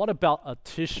 but what about a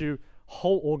tissue,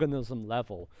 whole organism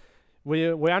level?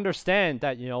 We understand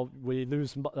that we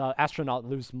lose astronauts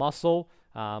lose muscle,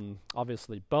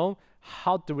 obviously bone.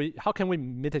 How can we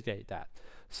mitigate that?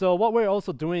 So what we're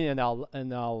also doing in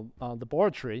our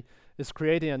laboratory is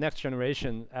creating a next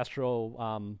generation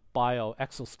bio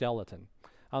exoskeleton.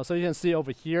 So you can see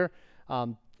over here,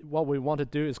 what we want to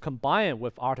do is combine it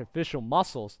with artificial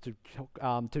muscles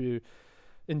to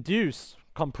induce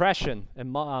compression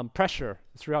and pressure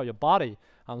throughout your body,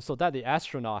 so that the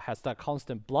astronaut has that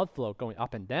constant blood flow going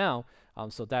up and down,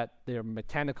 so that they're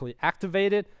mechanically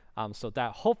activated, so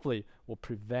that hopefully will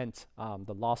prevent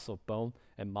the loss of bone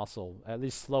and muscle, at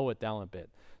least slow it down a bit.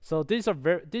 So these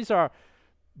are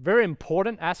very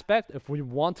important aspect if we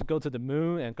want to go to the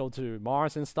moon and go to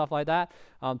Mars and stuff like that,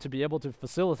 to be able to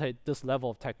facilitate this level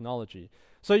of technology.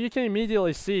 So you can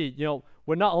immediately see,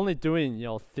 we're not only doing,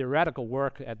 theoretical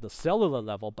work at the cellular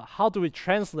level, but how do we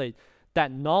translate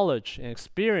that knowledge and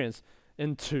experience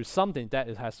into something that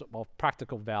it has of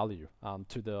practical value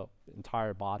to the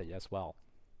entire body as well.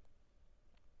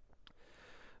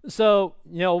 So,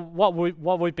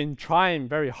 what we've been trying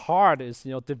very hard is,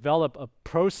 develop a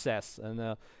process and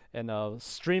a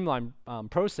streamlined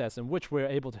process in which we're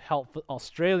able to help the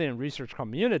Australian research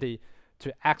community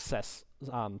to access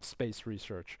space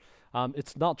research.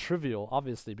 It's not trivial,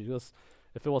 obviously, because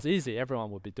if it was easy,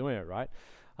 everyone would be doing it, right?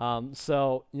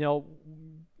 So,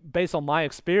 based on my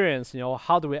experience,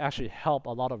 how do we actually help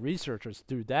a lot of researchers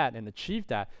do that and achieve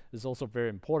that is also very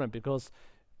important, because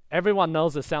everyone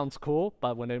knows it sounds cool,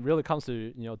 but when it really comes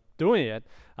to doing it,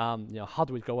 how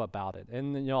do we go about it?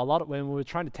 And when we're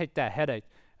trying to take that headache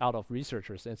out of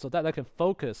researchers, and so that they can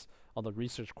focus on the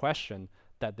research question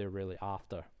that they're really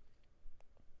after.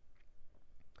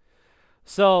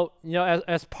 So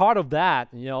as part of that,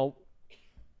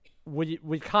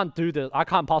 we can't do this. I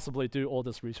can't possibly do all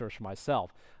this research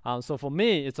myself. So for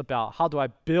me, it's about how do I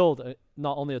build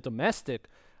not only a domestic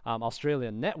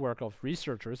Australian network of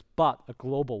researchers, but a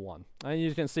global one. And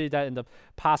you can see that in the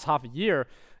past half a year,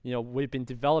 we've been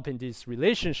developing this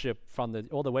relationship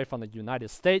all the way from the United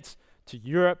States to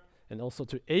Europe and also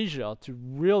to Asia to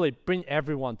really bring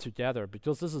everyone together,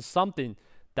 because this is something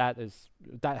that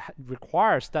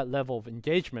requires that level of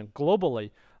engagement globally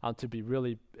to be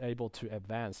really able to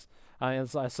advance.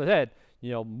 As I said,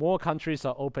 more countries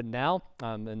are open now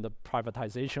in the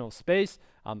privatization of space.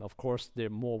 Of course, they're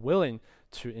more willing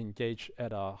to engage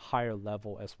at a higher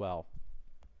level as well.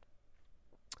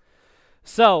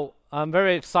 So I'm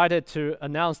very excited to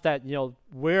announce that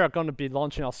we're going to be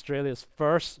launching Australia's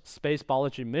first space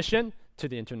biology mission to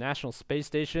the International Space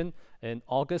Station in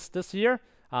August this year.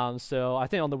 So I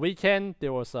think on the weekend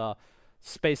there was a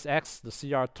SpaceX, the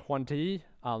CR20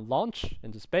 launch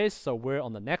into space. So we're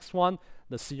on the next one,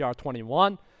 the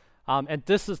CR21. And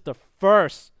this is the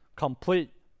first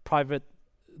complete private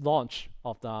launch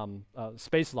of the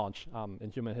space launch in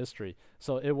human history.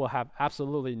 So it will have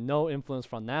absolutely no influence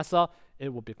from NASA.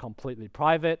 It will be completely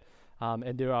private.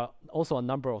 And there are also a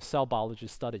number of cell biology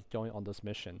studies going on this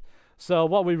mission. So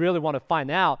what we really want to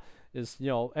find out is,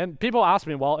 and people ask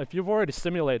me, well, if you've already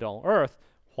simulated on Earth,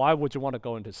 why would you want to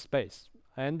go into space?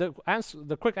 And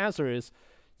the quick answer is,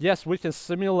 yes, we can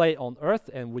simulate on Earth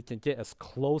and we can get as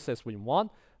close as we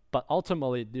want, but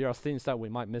ultimately there are things that we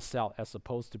might miss out as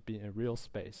opposed to being in real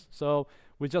space. So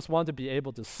we just want to be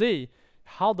able to see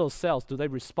how those cells, do they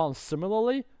respond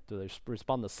similarly? Do they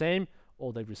respond the same?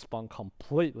 Or they respond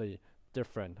completely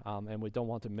different? And we don't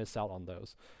want to miss out on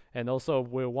those. And also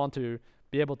we want to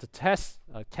be able to test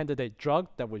a candidate drug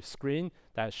that we've screened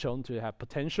that is shown to have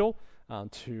potential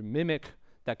to mimic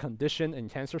that condition in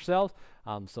cancer cells.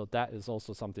 So that is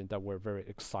also something that we're very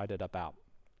excited about.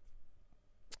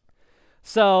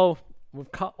 So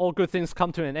all good things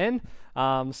come to an end.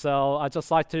 So I just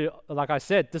like I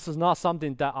said, this is not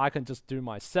something that I can just do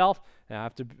myself. And I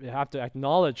have to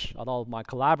acknowledge a lot of my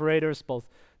collaborators, both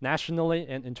nationally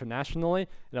and internationally,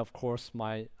 and of course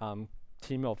my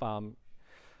team of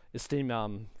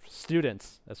esteemed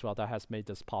students as well that has made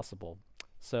this possible.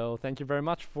 So thank you very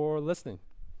much for listening.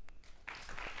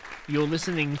 You're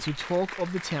listening to Talk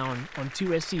of the Town on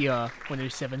 2SER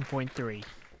 107.3.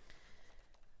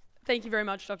 Thank you very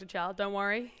much, Dr. Chou. Don't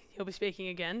worry, he'll be speaking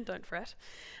again, don't fret.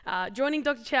 Joining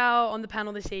Dr. Chou on the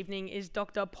panel this evening is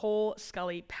Dr. Paul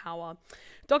Scully-Power.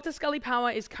 Dr.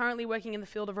 Scully-Power is currently working in the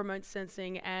field of remote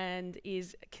sensing and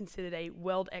is considered a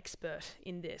world expert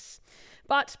in this.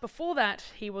 But before that,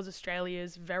 he was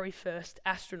Australia's very first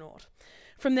astronaut.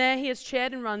 From there, he has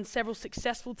chaired and run several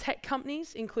successful tech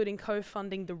companies, including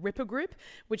co-funding the Ripper Group,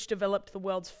 which developed the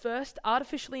world's first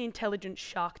artificially intelligent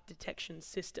shark detection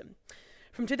system.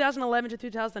 From 2011 to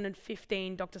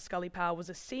 2015, Dr. Scully-Power was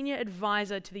a senior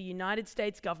advisor to the United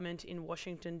States government in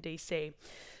Washington, D.C.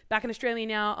 Back in Australia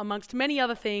now, amongst many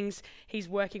other things, he's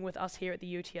working with us here at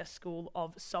the UTS School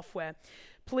of Software.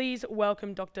 Please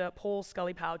welcome Dr. Paul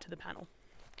Scully-Power to the panel.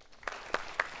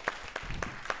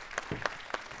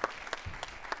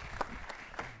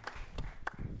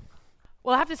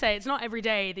 Well, I have to say, it's not every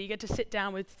day that you get to sit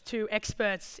down with two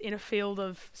experts in a field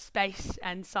of space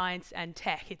and science and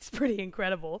tech. It's pretty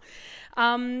incredible.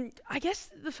 I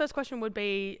guess the first question would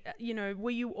be,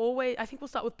 were you always, I think we'll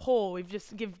start with Paul, we've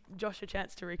just give Josh a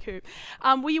chance to recoup.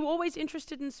 Were you always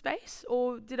interested in space,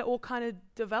 or did it all kind of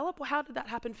develop, or how did that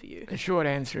happen for you? The short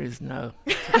answer is no.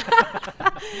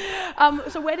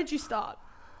 So where did you start?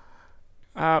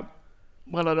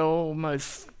 Well, it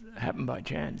almost happened by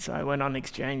chance. I went on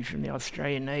exchange from the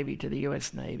Australian Navy to the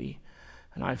US Navy,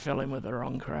 and I fell in with the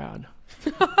wrong crowd.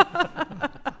 The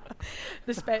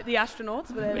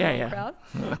astronauts were there, the wrong crowd.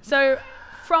 Yeah. So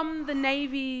from the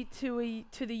Navy to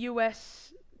the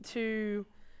US to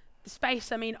the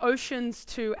space, I mean, oceans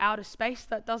to outer space,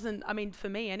 that doesn't, I mean, for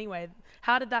me anyway,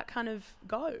 how did that kind of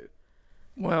go?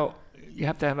 Well, you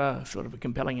have to have a sort of a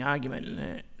compelling argument. And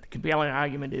the compelling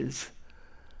argument is,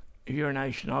 if you're an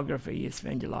oceanographer, you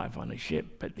spend your life on a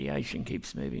ship, but the ocean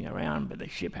keeps moving around, but the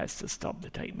ship has to stop to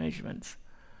take measurements.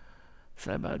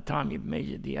 So by the time you've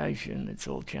measured the ocean, it's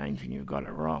all changed and you've got it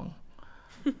wrong.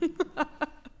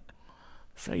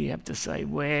 So you have to say,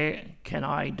 where can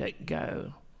I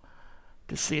go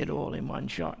to see it all in one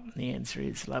shot? And the answer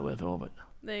is low Earth orbit.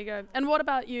 There you go. And what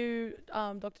about you,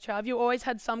 Dr. Chou? Have you always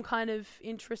had some kind of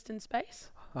interest in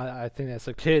space? I think as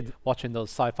a kid, watching those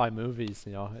sci-fi movies,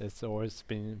 it's always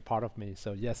been part of me.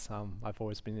 So yes, I've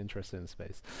always been interested in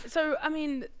space. So, I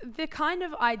mean, the kind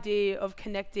of idea of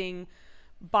connecting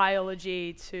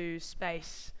biology to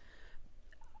space,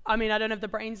 I mean, I don't have the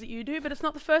brains that you do, but it's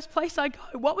not the first place I go.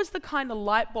 What was the kind of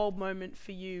light bulb moment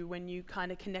for you when you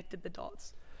kind of connected the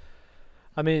dots?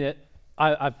 I mean,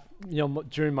 I've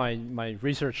during my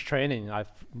research training, I've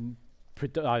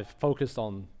focused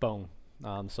on bone.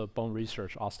 So bone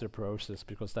research, osteoporosis,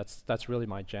 because that's really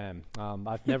my jam.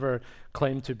 I've never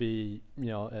claimed to be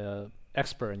an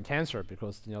expert in cancer,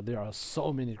 because there are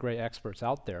so many great experts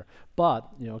out there. But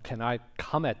can I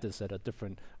come at this at a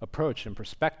different approach and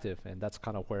perspective? And that's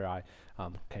kind of where I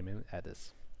came in at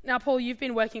this. Now, Paul, you've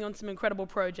been working on some incredible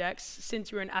projects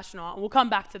since you were an astronaut. We'll come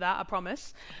back to that, I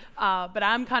promise. But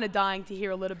I'm kind of dying to hear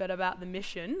a little bit about the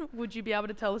mission. Would you be able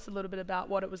to tell us a little bit about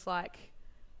what it was like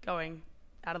going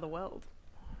out of the world?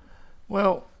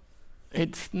 Well,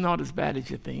 it's not as bad as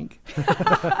you think.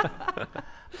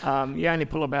 You only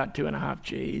pull about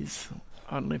 2.5 Gs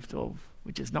on liftoff,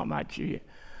 which is not much.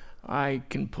 I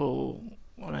can pull,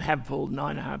 well, I have pulled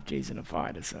 9.5 Gs in a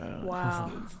fighter, so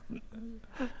wow.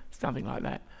 It's nothing like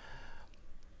that.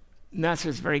 NASA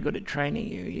is very good at training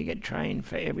you. You get trained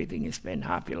for everything. You spend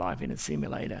half your life in a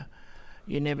simulator.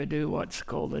 You never do what's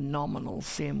called a nominal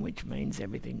sim, which means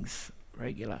everything's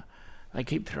regular. They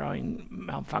keep throwing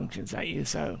malfunctions at you,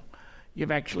 so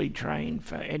you've actually trained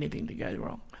for anything to go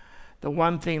wrong. The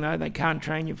one thing, though, they can't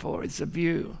train you for is the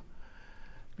view,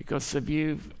 because the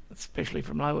view, especially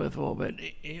from low Earth orbit,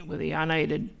 with the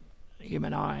unaided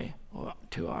human eye, or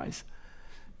 2 eyes,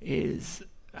 is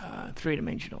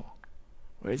three-dimensional,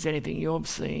 whereas anything you've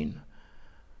seen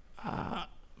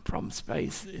from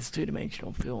space is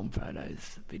two-dimensional film,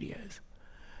 photos, videos.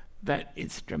 That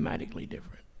is dramatically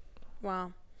different.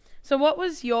 Wow. So what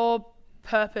was your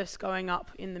purpose going up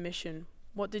in the mission?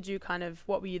 What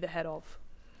were you the head of?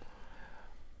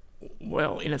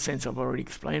 Well, in a sense, I've already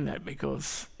explained that,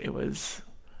 because it was,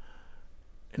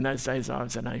 in those days I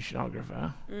was an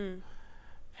oceanographer,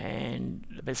 and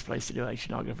the best place to do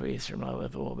oceanography is from low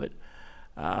Earth orbit.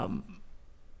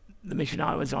 The mission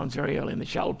I was on was very early in the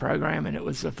shuttle program, and it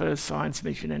was the first science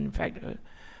mission. And in fact,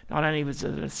 not only was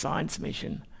it a science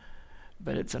mission,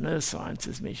 but it's an earth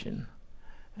sciences mission.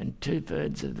 And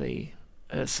 2/3 of the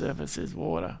Earth's surface is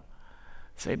water.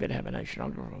 So you better have an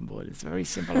oceanographer on board. It's a very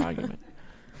simple argument.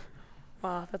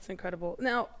 Wow, that's incredible.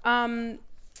 Now,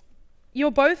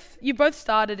 you both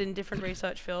started in different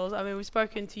research fields. I mean, we've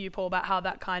spoken to you, Paul, about how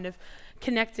that kind of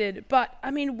connected. But,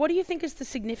 I mean, what do you think is the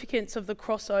significance of the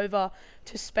crossover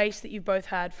to space that you've both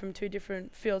had from two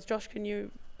different fields? Josh, can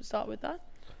you start with that?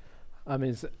 I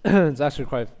mean, it's actually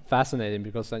quite fascinating,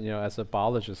 because as a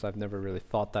biologist, I've never really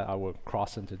thought that I would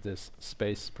cross into this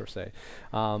space per se.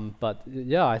 But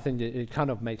yeah, I think it kind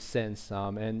of makes sense.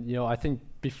 And I think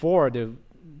before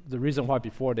the reason why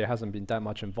before there hasn't been that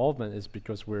much involvement is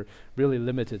because we're really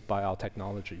limited by our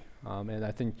technology. And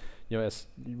I think as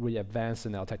we advance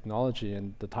in our technology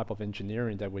and the type of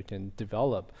engineering that we can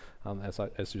develop,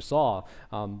 as you saw,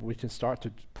 we can start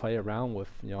to play around with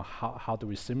how do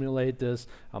we simulate this,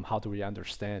 how do we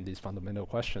understand these fundamental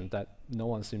questions that no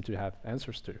one seems to have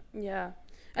answers to. Yeah.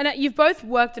 And you've both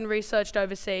worked and researched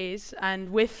overseas and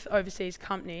with overseas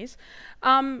companies.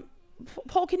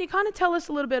 Paul, can you kind of tell us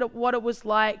a little bit of what it was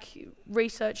like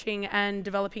researching and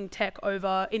developing tech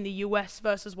over in the US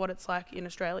versus what it's like in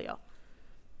Australia?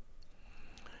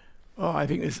 Well, I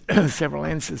think there's several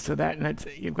answers to that, and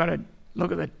you've got to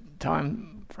look at the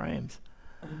time frames.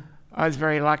 I was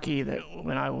very lucky that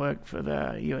when I worked for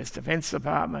the US Defense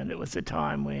Department, it was a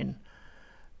time when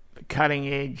the cutting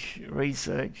edge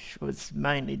research was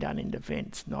mainly done in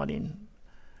defense, not in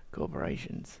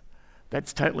corporations.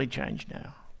 That's totally changed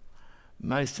now.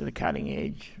 Most of the cutting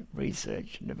edge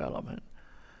research and development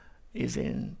is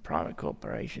in private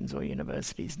corporations or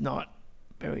universities, not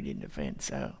buried in defense.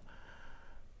 So,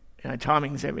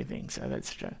 timing's everything, so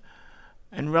that's true.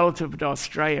 And relative to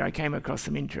Australia, I came across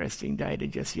some interesting data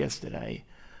just yesterday.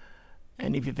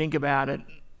 And if you think about it,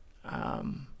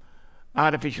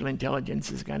 artificial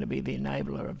intelligence is going to be the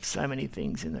enabler of so many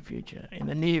things in the future, in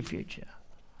the near future.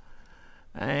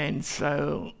 And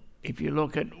so if you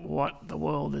look at what the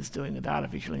world is doing with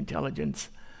artificial intelligence,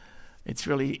 it's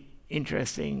really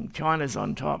interesting. China's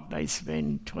on top. They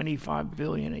spend $25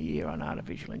 billion a year on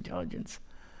artificial intelligence.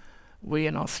 We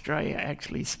in Australia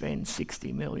actually spend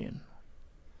 $60 million.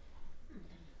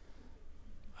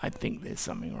 I think there's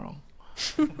something wrong.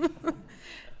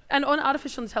 And on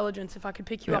artificial intelligence, if I could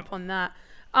pick you up on that,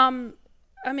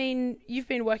 I mean, you've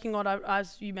been working on,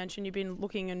 as you mentioned, you've been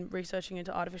looking and researching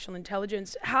into artificial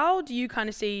intelligence. How do you kind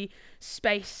of see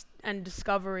space and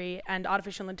discovery and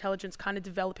artificial intelligence kind of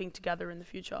developing together in the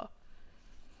future?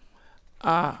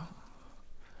 That's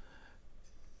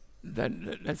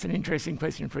an interesting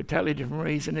question for a totally different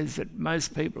reason, is that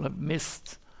most people have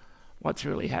missed what's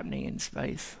really happening in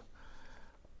space.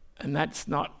 And that's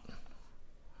not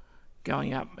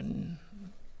going up and...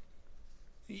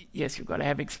 Yes, you've got to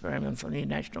have experiments on the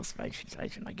International Space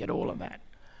Station. I get all of that.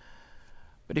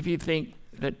 But if you think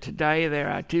that today there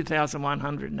are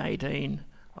 2,118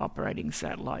 operating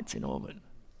satellites in orbit,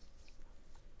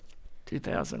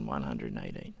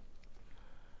 2,118.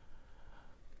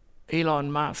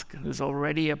 Elon Musk has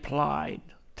already applied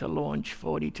to launch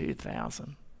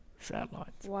 42,000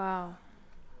 satellites. Wow.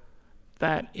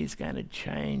 That is going to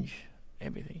change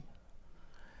everything.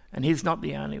 And he's not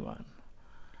the only one.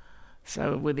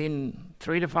 So within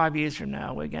 3 to 5 years from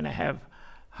now, we're going to have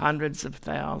hundreds of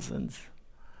thousands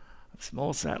of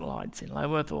small satellites in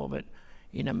low Earth orbit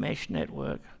in a mesh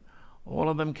network, all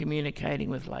of them communicating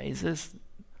with lasers,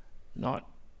 not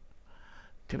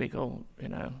typical,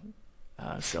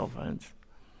 cell phones.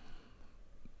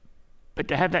 But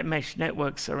to have that mesh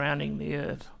network surrounding the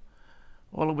Earth,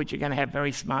 all of which are going to have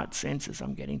very smart sensors,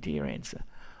 I'm getting to your answer,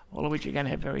 all of which are going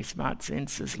to have very smart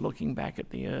sensors looking back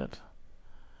at the Earth.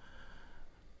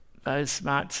 Those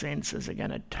smart sensors are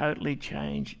going to totally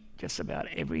change just about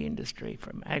every industry,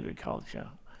 from agriculture,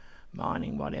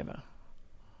 mining, whatever.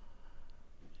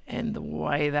 And the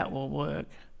way that will work,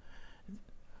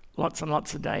 lots and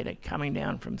lots of data coming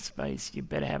down from space, you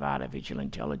better have artificial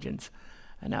intelligence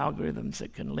and algorithms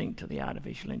that can link to the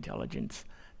artificial intelligence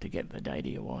to get the data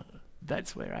you want.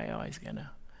 That's where AI is going to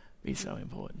be so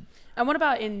important. And what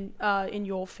about in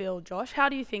your field, Josh? How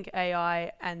do you think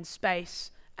AI and space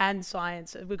and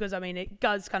science, because I mean it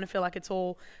does kind of feel like it's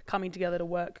all coming together to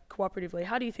work cooperatively,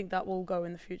 how do you think that will go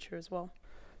in the future as well?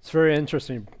 It's very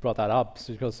interesting you brought that up,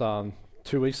 because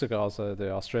 2 weeks ago was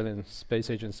the Australian Space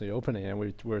Agency opening, and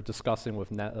we were discussing with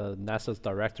NASA's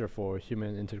director for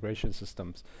human integration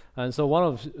systems. And so one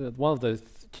of the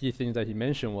key things that he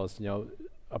mentioned was,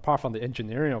 apart from the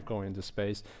engineering of going into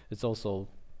space, it's also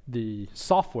the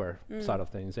software side of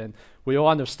things. And we all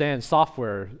understand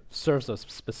software serves a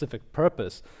specific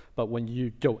purpose, but when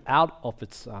you go out of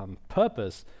its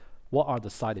purpose, what are the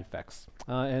side effects?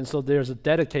 And so there's a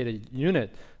dedicated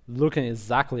unit looking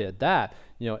exactly at that.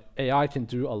 AI can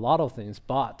do a lot of things,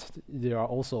 but there are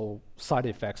also side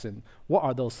effects, and what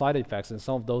are those side effects? And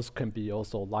some of those can be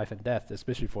also life and death,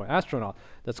 especially for an astronaut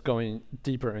that's going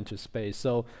deeper into space.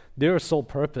 So their sole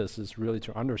purpose is really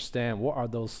to understand what are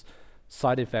those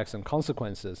side effects and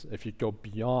consequences if you go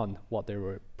beyond what they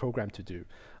were programmed to do.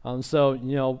 So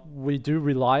we do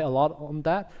rely a lot on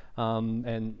that,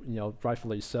 and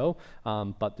rightfully so.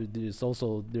 But there's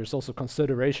also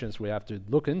considerations we have to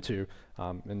look into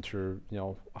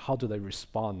how do they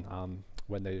respond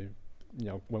when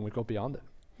we go beyond it.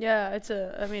 Yeah, it's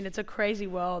a crazy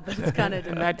world that's kind of.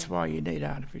 And that's why you need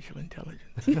artificial intelligence.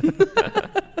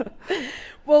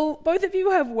 Well, both of you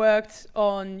have worked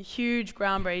on huge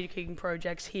groundbreaking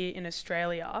projects here in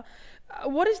Australia.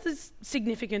 What is the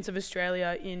significance of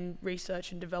Australia in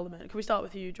research and development? Can we start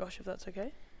with you, Josh, if that's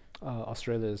okay?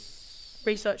 Australia's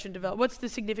research and development. What's the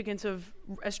significance of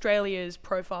Australia's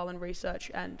profile in research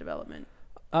and development?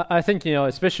 I think,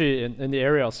 especially in the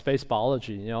area of space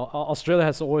biology, Australia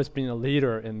has always been a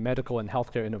leader in medical and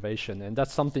healthcare innovation, and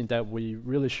that's something that we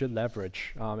really should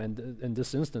leverage. And in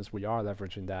this instance, we are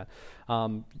leveraging that.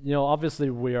 Obviously,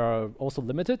 we are also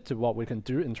limited to what we can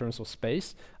do in terms of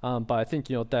space, but I think,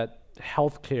 that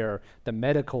healthcare, the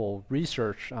medical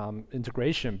research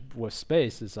integration with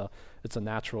space it's a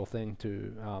natural thing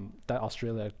to that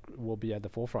Australia will be at the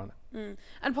forefront.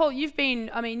 And Paul,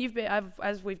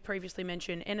 as we've previously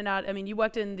mentioned, in and out. I mean, you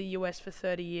worked in the US for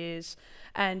 30 years,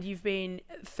 and you've been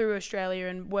through Australia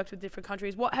and worked with different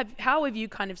countries. How have you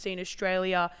kind of seen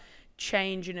Australia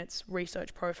change in its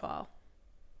research profile?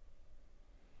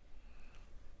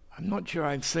 I'm not sure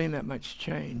I've seen that much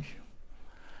change.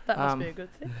 That must be a good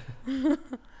thing.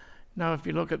 No, if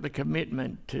you look at the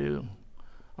commitment to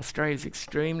Australia's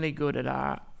extremely good at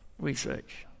our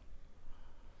research,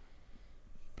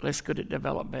 less good at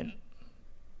development,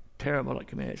 terrible at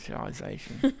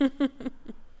commercialisation.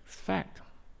 It's a fact.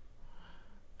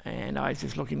 And I was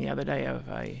just looking the other day of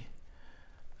a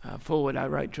forward I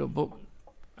wrote to a book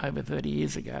over 30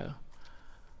 years ago,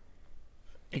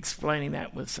 explaining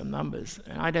that with some numbers.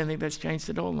 And I don't think that's changed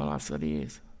at all in the last 30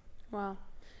 years. Wow.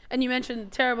 And you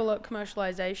mentioned terrible at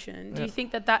commercialisation. Do you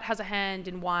think that has a hand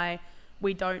in why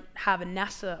we don't have a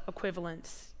NASA equivalent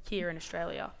here in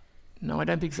Australia? No, I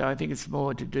don't think so. I think it's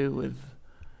more to do with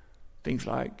things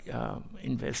like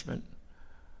investment.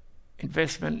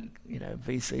 Investment,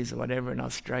 VCs or whatever in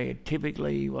Australia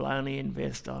typically will only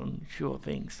invest on sure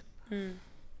things.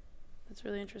 That's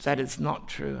really interesting. That is not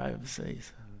true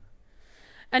overseas.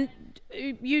 And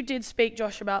you did speak,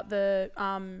 Josh, about the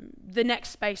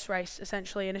next space race,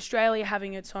 essentially, and Australia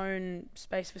having its own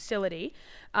space facility.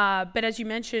 But as you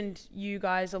mentioned, you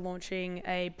guys are launching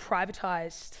a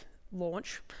privatised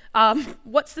launch.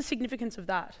 What's the significance of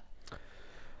that?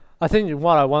 I think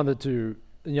what I wanted to,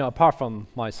 apart from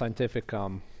my scientific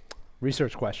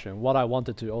research question, what I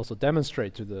wanted to also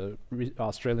demonstrate to the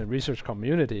Australian research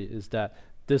community is that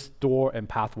this door and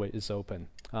pathway is open.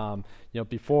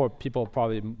 Before, people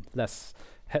probably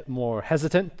more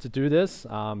hesitant to do this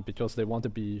because they want to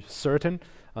be certain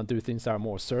and do things that are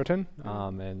more certain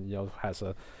and has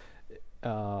a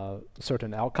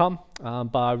certain outcome.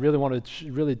 But I really wanted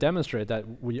to really demonstrate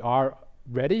that we are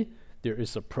ready. There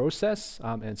is a process,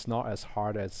 and it's not as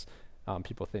hard as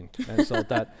people think, and so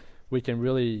that we can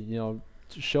really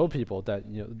show people that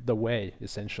the way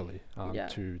essentially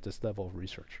to this level of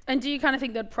research. And do you kind of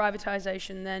think that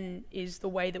privatization then is the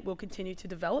way that we'll continue to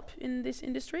develop in this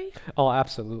industry? Oh,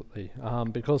 absolutely.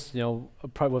 Because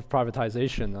with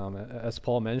privatization, as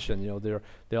Paul mentioned, there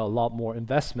are a lot more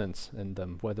investments in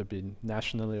them, whether it be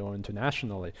nationally or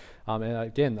internationally. And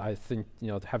again, I think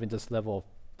having this level of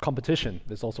competition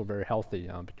is also very healthy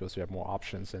because you have more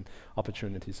options and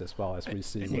opportunities as well, as we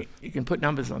see. You can put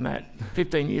numbers on that.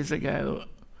 15 years ago,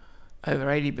 over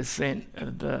 80%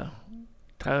 of the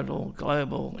total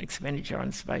global expenditure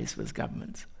on space was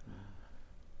governments.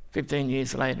 15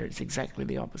 years later, it's exactly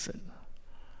the opposite.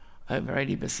 Over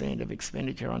 80% of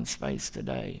expenditure on space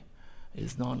today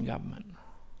is non-government.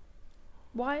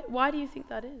 Why do you think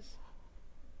that is?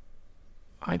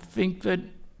 I think that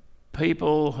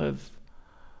people have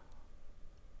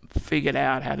figured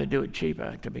out how to do it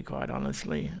cheaper, to be quite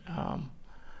honestly.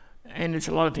 And there's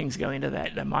a lot of things go into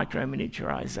that, the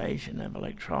micro-miniaturization of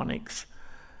electronics,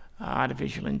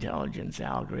 artificial intelligence,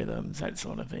 algorithms, that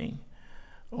sort of thing.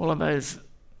 All of those,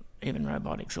 even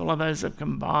robotics, all of those have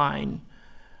combined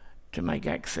to make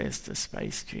access to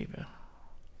space cheaper.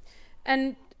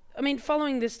 And I mean,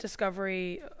 following this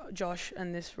discovery, Josh,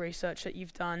 and this research that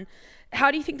you've done,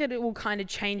 how do you think that it will kind of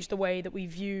change the way that we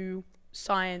view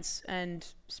science and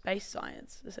space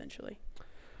science, essentially?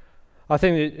 I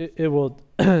think it will.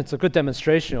 It's a good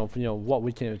demonstration of what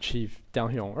we can achieve down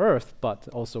here on Earth, but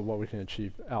also what we can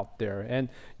achieve out there. And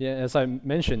as I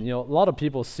mentioned, a lot of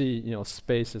people see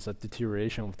space as a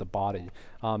deterioration of the body,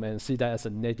 and see that as a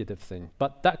negative thing.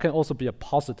 But that can also be a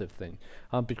positive thing,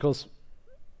 because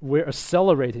we're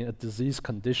accelerating a disease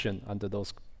condition under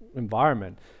those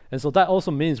environment, and so that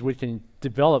also means we can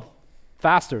develop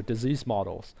faster disease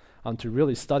models to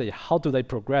really study how do they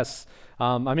progress.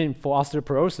 I mean, for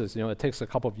osteoporosis, it takes a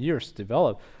couple of years to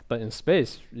develop, but in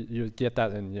space, you get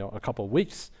that in a couple of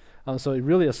weeks. So it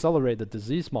really accelerates the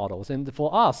disease models. And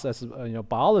for us as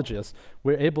biologists,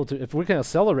 we're able to, if we can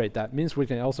accelerate that, means we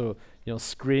can also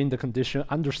screen the condition,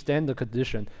 understand the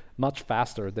condition much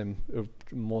faster than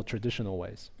more traditional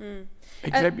ways.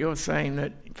 Except you're saying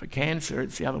that for cancer,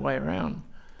 it's the other way around.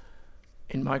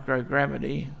 In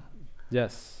microgravity,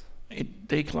 yes, it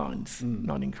declines,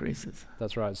 not increases.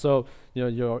 That's right. So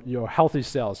your healthy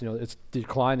cells, it's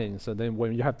declining. So then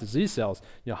when you have disease cells,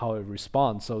 how it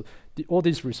responds. So all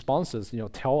these responses,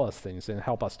 tell us things and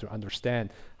help us to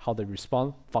understand how they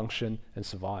respond, function, and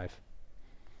survive.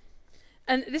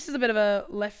 And this is a bit of a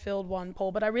left field one,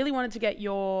 Paul, but I really wanted to get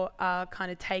your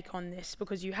kind of take on this,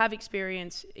 because you have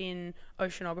experience in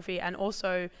oceanography and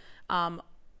also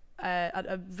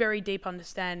a very deep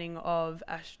understanding of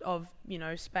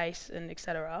space and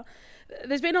etc.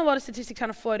 There's been a lot of statistics kind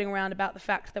of floating around about the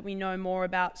fact that we know more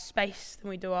about space than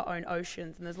we do our own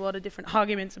oceans, and there's a lot of different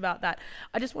arguments about that.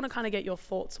 I just want to kind of get your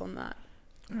thoughts on that.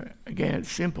 Again,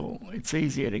 it's simple. It's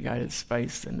easier to go to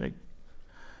space than to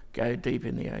go deep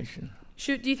in the ocean.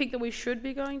 Do you think that we should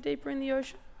be going deeper in the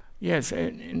ocean? Yes,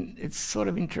 and it's sort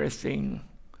of interesting,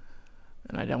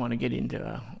 and I don't want to get into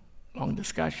a long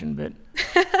discussion, but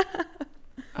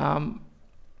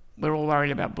we're all worried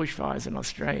about bushfires in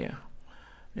Australia.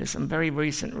 There's some very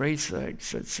recent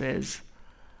research that says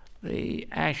the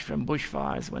ash from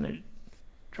bushfires, when it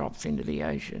drops into the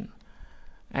ocean,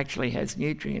 actually has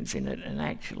nutrients in it and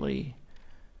actually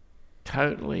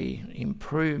totally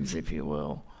improves, if you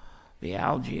will, the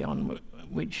algae on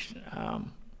which,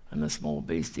 and the small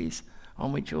beasties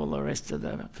on which all the rest of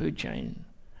the food chain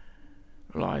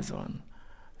relies on.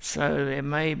 So there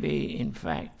may be, in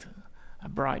fact, a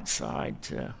bright side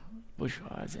to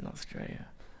bushfires in Australia.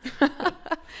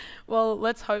 Well,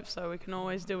 let's hope so. We can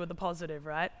always do with the positive,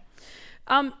 right?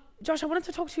 Josh, I wanted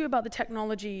to talk to you about the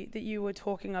technology that you were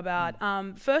talking about.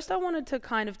 First, I wanted to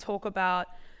kind of talk about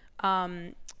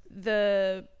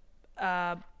the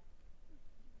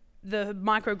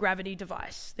microgravity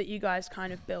device that you guys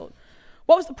kind of built.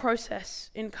 What was the process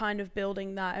in kind of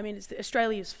building that? I mean, it's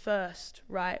Australia's first,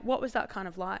 right? What was that kind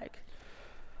of like?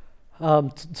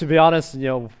 To be honest,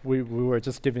 we were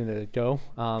just giving it a go.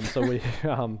 So we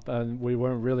and we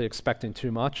weren't really expecting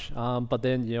too much. But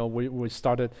then we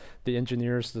started, the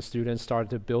engineers, the students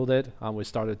started to build it. We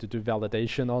started to do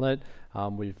validation on it.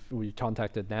 We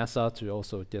contacted NASA to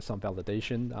also get some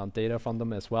validation data from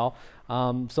them as well.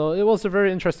 So it was a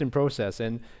very interesting process,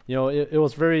 and it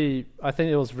was very, I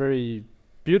think it was very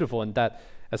beautiful in that,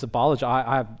 as a biologist,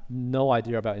 I have no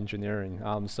idea about engineering,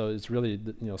 so it's really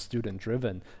student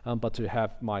driven. But to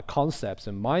have my concepts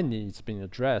and my needs being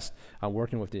addressed and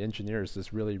working with the engineers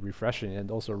is really refreshing,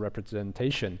 and also a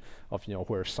representation of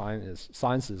where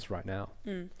science is right now.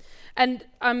 And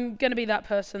I'm going to be that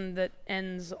person that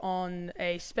ends on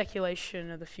a speculation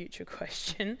of the future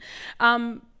question.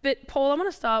 But Paul, I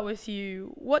want to start with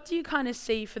you. What do you kind of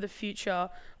see for the future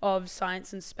of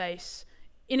science and space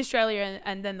in Australia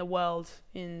and then the world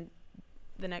in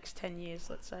the next 10 years,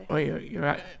 let's say? Well,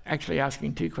 you're actually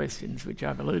asking two questions, which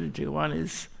I've alluded to. One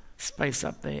is space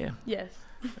up there. Yes.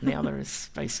 And the other is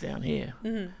space down here.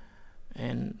 Mm-hmm.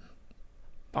 And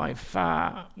by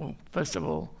far, well, first of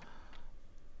all,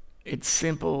 it's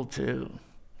simple to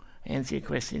answer your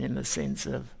question in the sense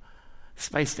of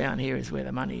space down here is where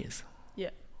the money is.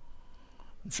 Yeah.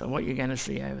 And so what you're going to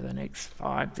see over the next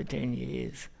 5 to 10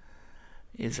 years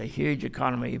is a huge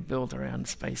economy built around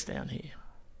space down here.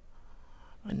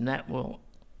 And that will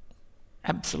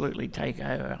absolutely take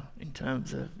over in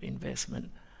terms of investment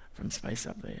from space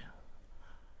up there.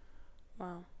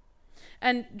 Wow.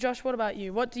 And Josh, what about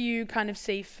you? What do you kind of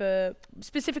see for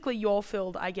specifically your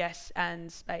field, I guess,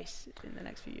 and space in the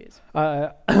next few years?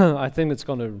 I think it's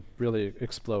going to really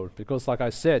explode, because like I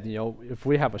said, if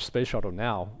we have a space shuttle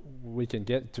now, we can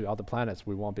get to other planets,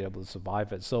 we won't be able to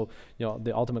survive it. So,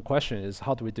 the ultimate question is,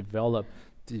 how do we develop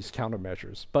these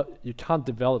countermeasures? But you can't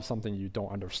develop something you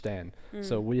don't understand.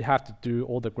 So we have to do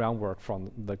all the groundwork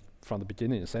from the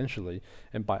beginning, essentially.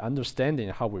 And by understanding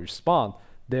how we respond,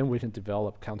 then we can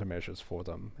develop countermeasures for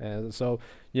them. And so,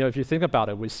 if you think about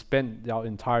it, we spent our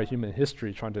entire human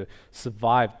history trying to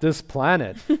survive this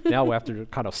planet. Now we have to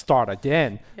kind of start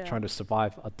again, trying to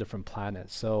survive a different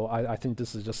planet. So I think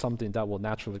this is just something that will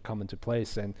naturally come into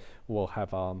place and will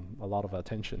have a lot of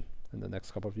attention in the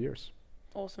next couple of years.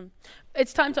 Awesome.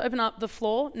 It's time to open up the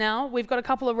floor now. We've got a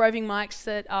couple of roving mics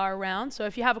that are around. So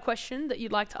if you have a question that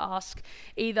you'd like to ask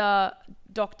either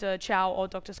Dr. Chou or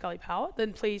Dr. Scully-Power,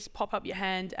 then please pop up your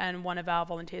hand and one of our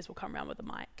volunteers will come around with a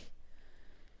mic.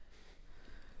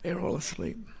 They're all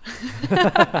asleep.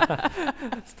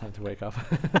 It's time to wake up.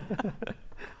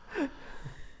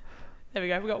 There we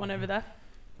go. We've got one over there.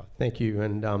 Thank you.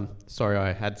 And sorry,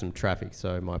 I had some traffic,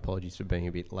 so my apologies for being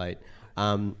a bit late.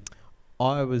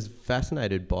 I was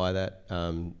fascinated by that,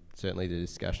 certainly the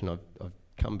discussion. I've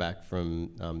come back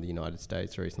from the United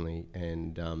States recently,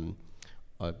 and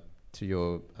to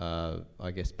your, I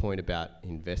guess, point about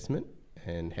investment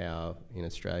and how in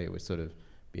Australia we're sort of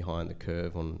behind the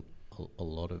curve on a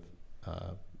lot of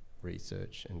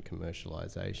research and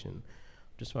commercialisation.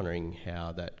 Just wondering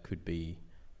how that could be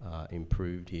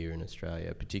improved here in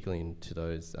Australia, particularly into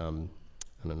those, and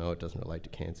I know it doesn't relate to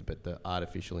cancer, but the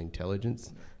artificial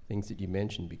intelligence things that you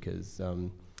mentioned, because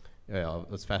I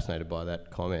was fascinated by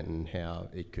that comment and how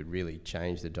it could really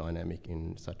change the dynamic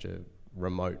in such a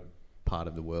remote part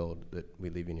of the world that we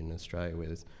live in Australia, where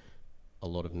there's a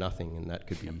lot of nothing, and that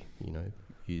could be,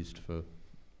 used for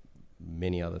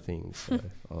many other things. So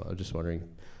I was just wondering,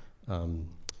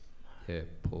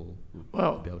 Paul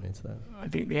will be able to answer that. I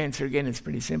think the answer again is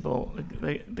pretty simple.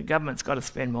 The government's got to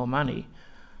spend more money,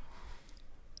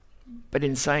 but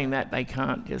in saying that, they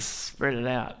can't just spread it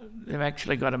out. They've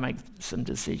actually got to make some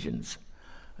decisions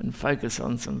and focus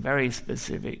on some very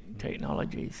specific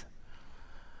technologies.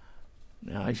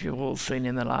 Now, as you've all seen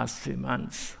in the last 2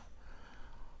 months,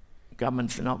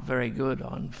 governments are not very good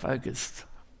on focused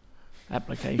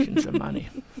applications of money.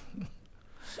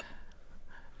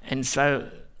 And so,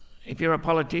 if you're a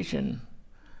politician,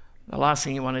 the last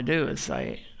thing you want to do is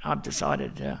say, I've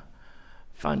decided to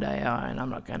fund AI and I'm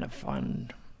not going to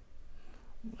fund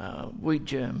wheat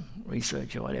germ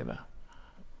research or whatever.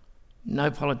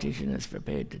 No politician is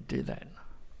prepared to do that.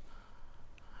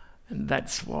 And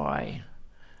that's why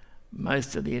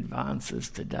most of the advances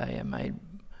today are made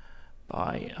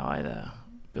by either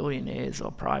billionaires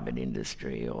or private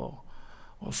industry or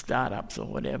startups or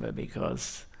whatever,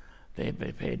 because they're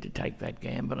prepared to take that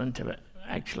gamble and to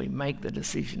actually make the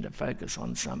decision to focus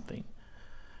on something.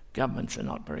 Governments are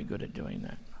not very good at doing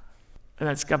that. And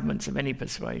that's governments of any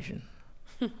persuasion,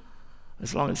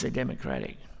 as long as they're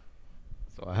democratic.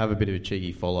 So I have a bit of a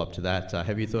cheeky follow-up to that.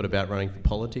 Have you thought about running for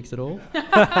politics at all?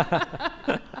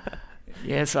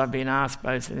 Yes, I've been asked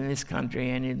both in this country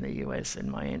and in the US,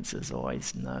 and my answer is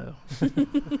always no.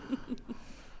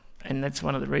 And that's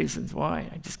one of the reasons why.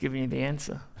 I'm just giving you the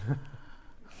answer.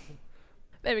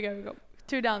 There we go. We've got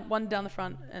two down, one down the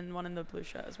front and one in the blue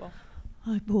shirt as well.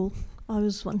 Hi, Paul. I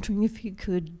was wondering if you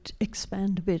could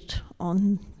expand a bit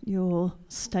on your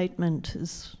statement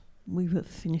as we were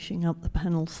finishing up the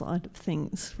panel side of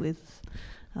things with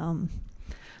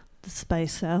the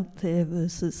space out there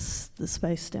versus the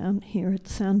space down here. It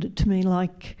sounded to me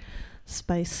like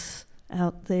space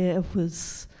out there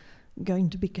was going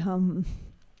to become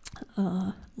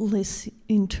less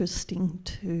interesting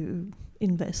to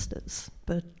investors,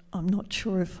 but I'm not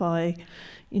sure if I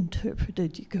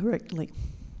interpreted you correctly.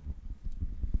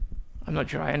 I'm not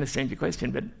sure I understand your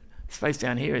question, but space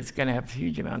down here is going to have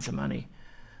huge amounts of money.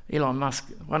 Elon Musk,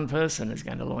 one person, is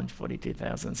going to launch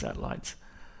 42,000 satellites.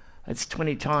 That's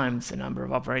 20 times the number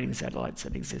of operating satellites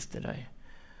that exist today.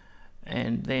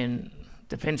 And then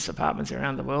defense departments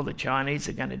around the world, the Chinese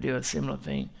are going to do a similar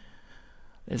thing.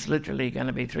 There's literally going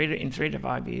to be in 3 to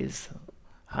 5 years,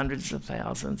 hundreds of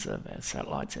thousands of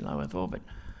satellites in low Earth orbit.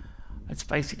 It's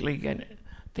basically going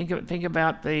to think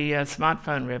about the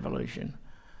smartphone revolution.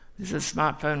 This is a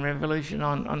smartphone revolution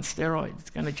on steroids. It's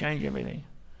going to change everything.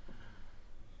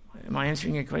 Am I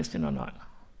answering your question or not?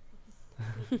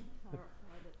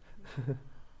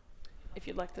 If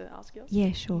you'd like to ask yours.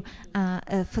 Yeah, sure.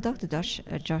 For Dr.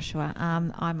 Joshua,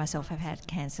 I myself have had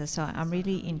cancer, so I'm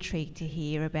really intrigued to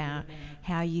hear about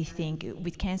how you think,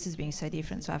 with cancers being so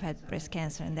different, so I've had breast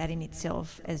cancer, and that in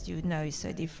itself, as you know, is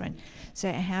so different.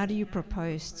 So how do you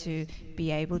propose to be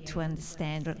able to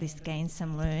understand, or at least gain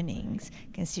some learnings,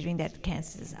 considering that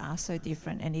cancers are so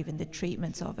different, and even the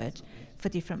treatments of it for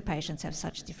different patients have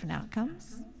such different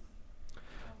outcomes?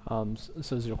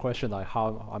 So is your question like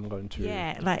how I'm going to...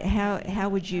 Yeah, like how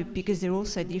would you, because they're all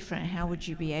so different, how would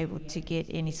you be able to get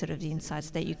any sort of insights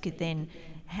that you could then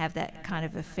have that kind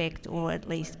of effect, or at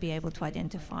least be able to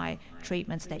identify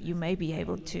treatments that you may be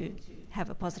able to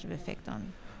have a positive effect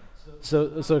on?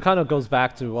 So it kind of goes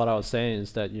back to what I was saying,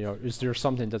 is that, is there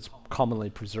something that's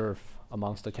commonly preserved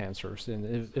amongst the cancers,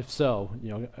 and if so,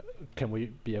 can we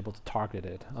be able to target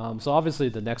it? So obviously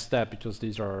the next step, because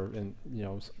these are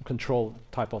controlled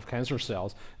type of cancer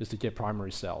cells, is to get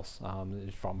primary cells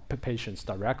from patients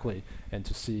directly, and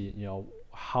to see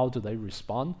how do they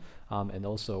respond, and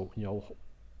also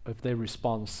if they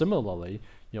respond similarly,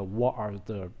 what are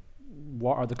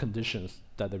the conditions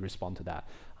that they respond to that,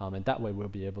 and that way we'll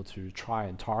be able to try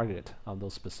and target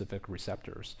those specific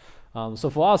receptors. So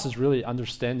for us, it's really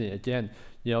understanding, again,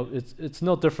 it's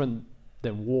no different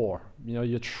than war.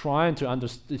 You're trying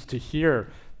to hear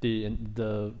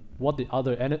what the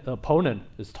other opponent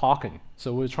is talking.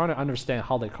 So we're trying to understand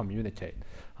how they communicate,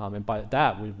 and by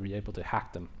that we'll be able to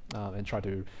hack them and try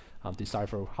to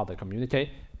decipher how they communicate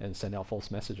and send out false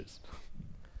messages.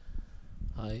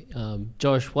 Hi,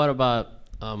 Josh. What about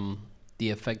the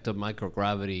effect of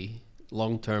microgravity,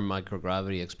 long-term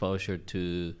microgravity exposure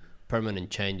to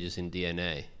permanent changes in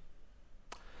DNA?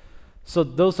 So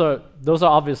those are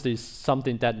obviously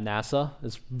something that NASA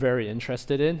is very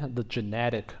interested in, the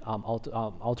genetic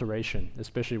alteration,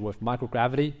 especially with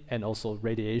microgravity and also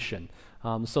radiation.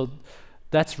 So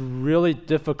that's really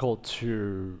difficult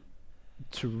to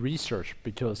research,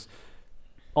 because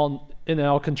in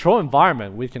our control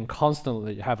environment, we can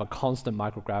constantly have a constant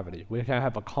microgravity. We can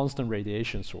have a constant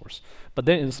radiation source. But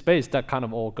then in space, that kind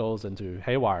of all goes into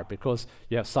haywire, because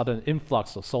you have sudden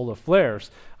influx of solar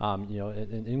flares,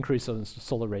 an increase in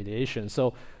solar radiation.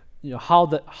 So,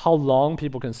 how long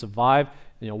people can survive,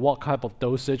 what type of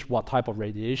dosage, what type of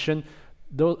radiation.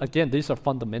 These are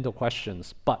fundamental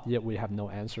questions, but yet we have no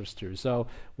answers to. So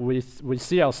we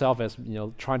see ourselves as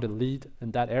trying to lead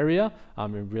in that area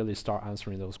and really start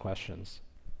answering those questions.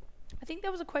 I think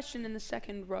there was a question in the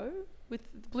second row with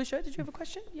the blue shirt. Did you have a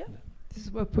question? Yeah. This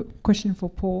is a question for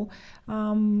Paul.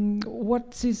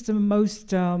 What is the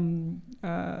most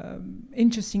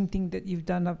interesting thing that you've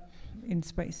done up in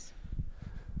space?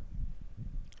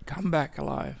 Come back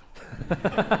alive.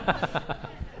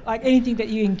 Like anything that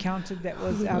you encountered that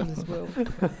was out of this world.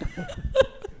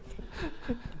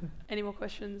 Any more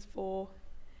questions for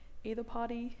either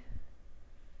party?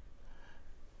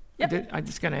 Yep. I'm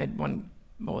just going to add one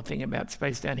more thing about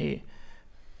space down here.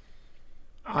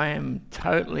 I am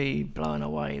totally blown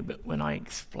away, but when I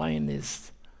explain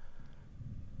this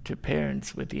to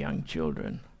parents with young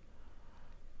children,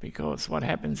 because what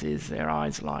happens is their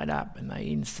eyes light up and they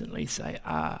instantly say,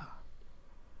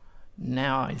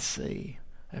 now I see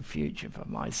a future for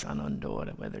my son and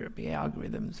daughter, whether it be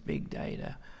algorithms, big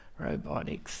data,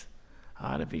 robotics,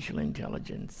 artificial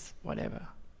intelligence, whatever.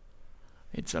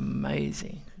 It's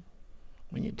amazing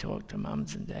when you talk to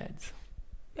mums and dads.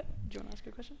 Yep. Do you want to ask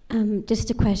a question?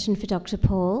 Just a question for Dr.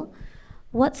 Paul.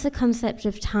 What's the concept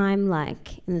of time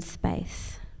like in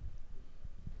space?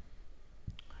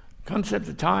 Concept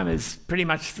of time is pretty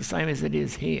much the same as it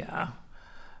is here.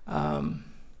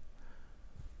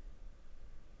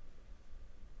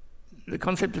 The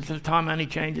concept of time only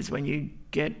changes when you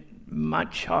get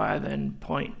much higher than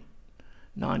 0.95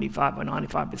 or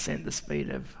 95% the speed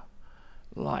of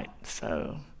light.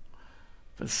 So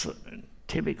for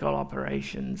typical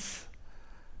operations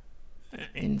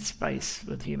in space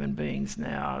with human beings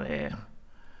now, I'd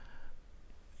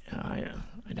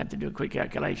have to do a quick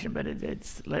calculation, but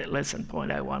it's less than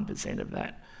 0.01% of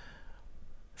that.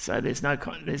 So there's no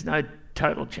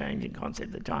total change in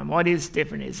concept of time. What is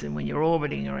different is that when you're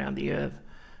orbiting around the Earth,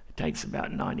 it takes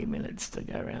about 90 minutes to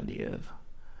go around the Earth.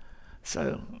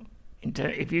 So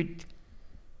if you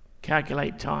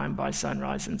calculate time by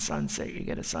sunrise and sunset, you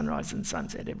get a sunrise and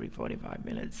sunset every 45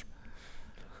 minutes.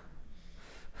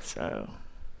 So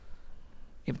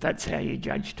if that's how you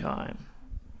judge time,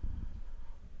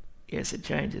 yes, it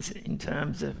changes in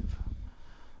terms of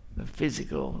the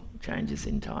physical changes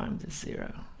in time to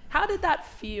zero. How did that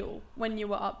feel when you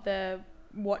were up there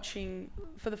watching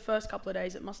for the first couple of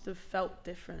days? It must have felt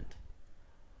different.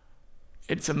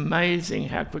 It's amazing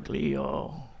how quickly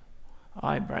your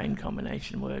eye-brain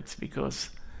combination works,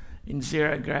 because in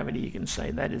zero gravity you can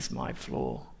say, that is my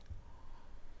floor.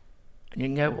 And you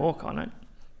can go walk on it,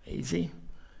 easy.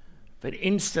 But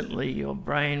instantly your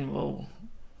brain will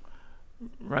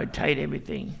rotate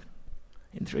everything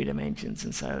in 3 dimensions,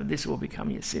 and so this will become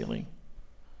your ceiling.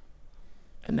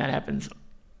 And that happens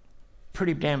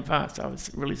pretty damn fast. I was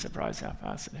really surprised how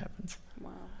fast it happens.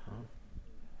 Wow.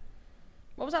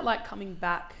 What was that like coming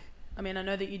back? I mean, I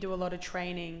know that you do a lot of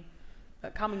training,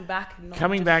 but coming back...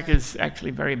 Coming back is actually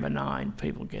very benign.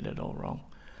 People get it all wrong.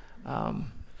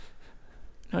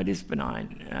 No, it is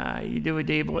benign. You do a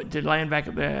deabort to land back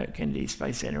at the Kennedy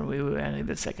Space Center. We were only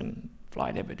the second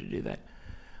flight ever to do that.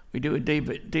 We do a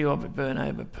deorbit burn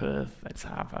over Perth. That's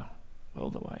half a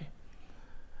world away.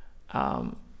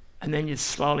 And then you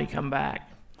slowly come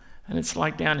back. And it's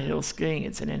like downhill skiing.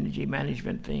 It's an energy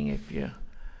management thing. If you're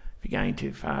going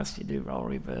too fast, you do roll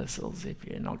reversals. If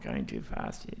you're not going too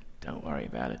fast, you don't worry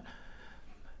about it.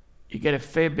 You get a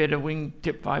fair bit of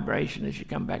wingtip vibration as you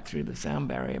come back through the sound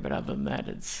barrier, but other than that,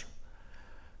 it's,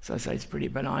 so I say, it's pretty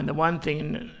benign. The one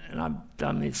thing, and I've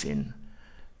done this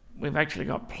we've actually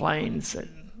got planes that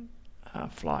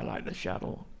fly like the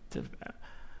shuttle to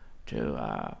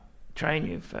train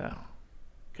you for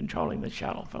controlling the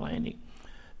shuttle for landing.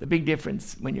 The big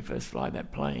difference when you first fly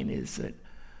that plane is that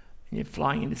when you're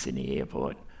flying into Sydney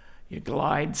Airport, your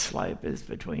glide slope is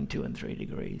between 2 and 3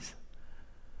 degrees.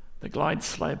 The glide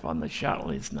slope on the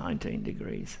shuttle is 19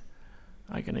 degrees.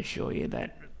 I can assure you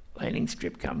that landing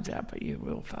strip comes out, but you're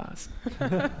real fast.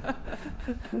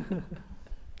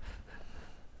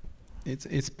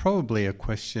 It's probably a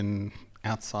question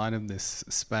outside of this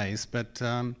space, but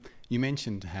you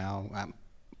mentioned how,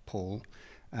 Paul,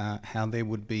 how there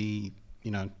would be,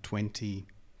 20,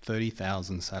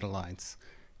 30,000 satellites.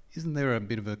 Isn't there a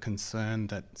bit of a concern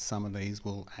that some of these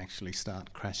will actually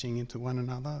start crashing into one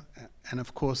another? And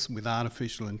of course, with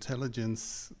artificial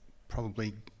intelligence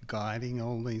probably guiding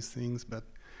all these things, but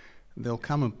there'll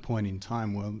come a point in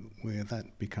time where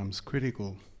that becomes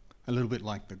critical, a little bit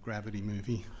like the Gravity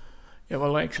movie. Yeah,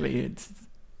 well, actually, it's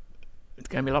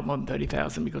going to be a lot more than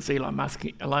 30,000 because Elon Musk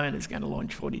alone is going to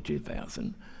launch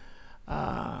 42,000.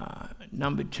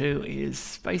 Number two is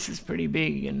space is pretty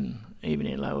big, and even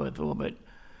in low Earth orbit,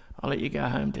 I'll let you go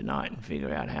home tonight and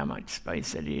figure out how much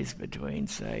space it is between,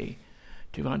 say,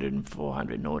 200 and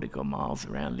 400 nautical miles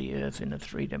around the Earth in a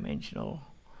three-dimensional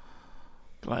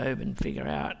globe, and figure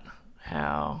out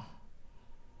how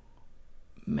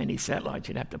many satellites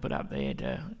you'd have to put up there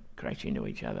to crash into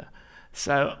each other.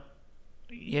 So,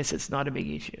 yes, it's not a big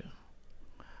issue.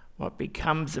 What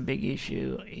becomes a big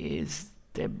issue is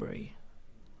debris.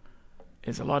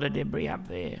 There's a lot of debris up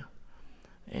there.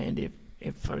 And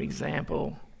if for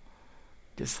example,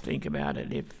 just think about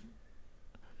it, if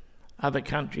other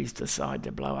countries decide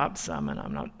to blow up some, and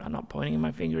I'm not pointing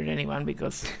my finger at anyone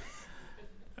because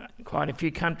quite a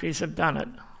few countries have done it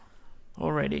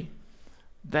already,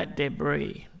 that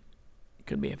debris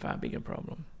could be a far bigger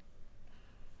problem.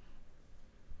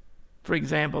 For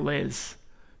example, there's,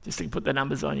 just to put the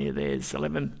numbers on you, there's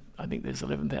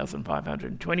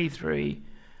 11,523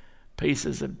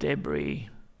 pieces of debris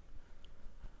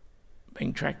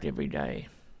being tracked every day.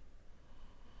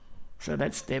 So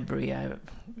that's debris,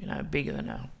 bigger than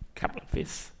a couple of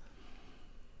fists.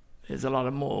 There's a lot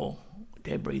of more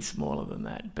debris smaller than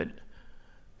that. But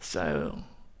so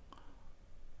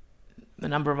the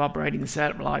number of operating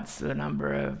satellites to the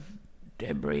number of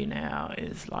debris now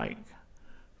is like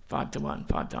 5 to 1,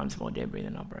 5 times more debris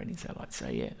than operating satellites. So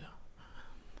yeah,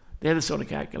 they're the sort of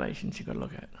calculations you've got to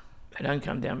look at. They don't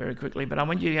come down very quickly, but I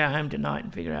want you to go home tonight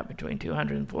and figure out between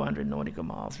 200 and 400 nautical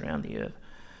miles around the Earth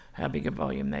how big a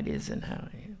volume that is and how...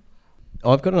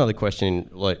 I've got another question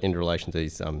in relation to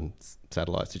these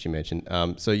satellites that you mentioned.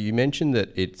 So you mentioned that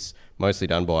it's mostly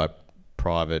done by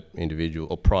private individual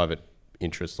or private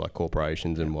interests like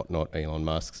corporations and whatnot, Elon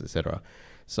Musk's, etc.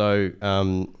 So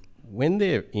when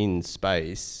they're in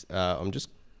space, I'm just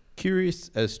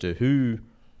curious as to who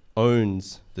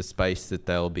owns the space that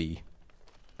they'll be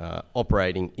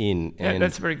operating in. Yeah,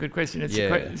 that's a very good question.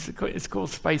 It's called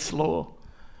space law,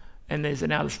 and there's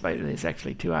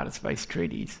actually 2 outer space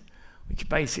treaties, which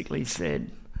basically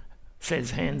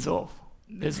says hands off.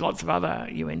 There's lots of other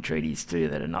UN treaties too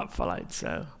that are not followed.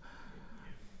 So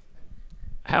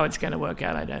how it's going to work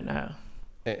out, I don't know.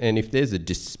 And if there's a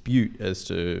dispute as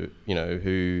to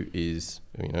who is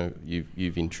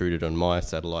you've intruded on my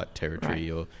satellite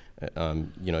territory, right, or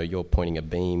you're pointing a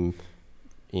beam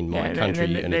in my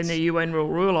country, and then the UN will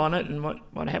rule on it. And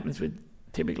what happens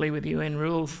typically with UN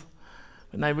rules,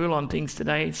 when they rule on things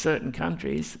today, certain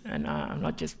countries, and I'm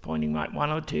not just pointing like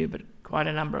 1 or 2, but quite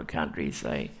a number of countries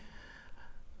say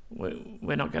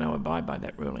we're not going to abide by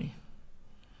that ruling.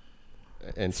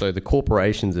 And so the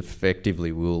corporations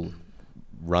effectively will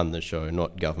run the show,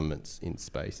 not governments in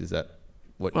space. Is that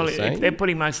what you're saying? Well, if they're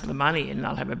putting most of the money in,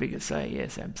 they'll have a bigger say.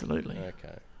 Yes, absolutely.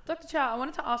 Okay. Dr. Chou, I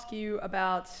wanted to ask you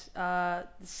about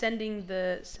sending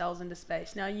the cells into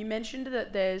space. Now, you mentioned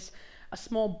that there's a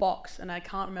small box, and I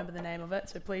can't remember the name of it,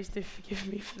 so please do forgive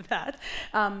me for that,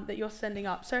 that you're sending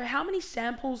up. So how many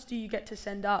samples do you get to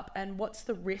send up, and what's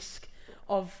the risk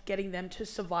of getting them to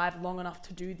survive long enough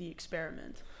to do the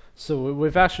experiment? So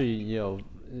we've actually,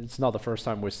 it's not the first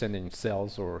time we're sending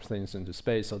cells or things into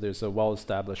space. So there's a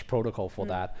well-established protocol for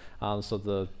that.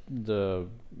 So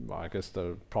I guess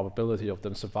the probability of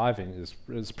them surviving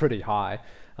is pretty high.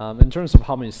 In terms of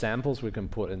how many samples we can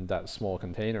put in that small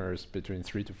container is between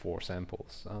 3 to 4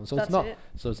 samples. So it's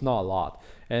not a lot.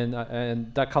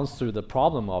 And that comes to the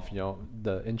problem of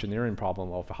the engineering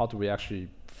problem of how do we actually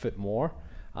fit more.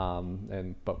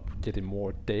 But getting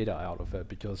more data out of it,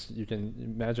 because you can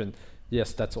imagine,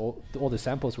 yes, that's all the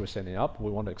samples we're sending up.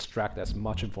 We want to extract as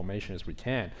much information as we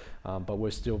can, but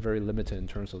we're still very limited in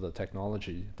terms of the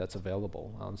technology that's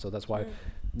available. So that's why,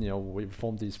 we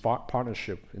formed these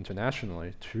partnership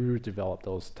internationally to develop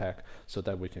those tech so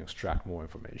that we can extract more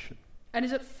information. And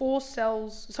is it 4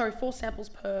 samples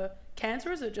per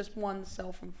cancer, or is it just 1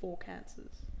 cell from 4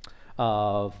 cancers?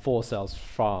 4 cells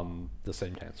from the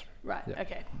same cancer. Right, yeah.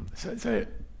 Okay. So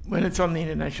when it's on the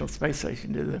International Space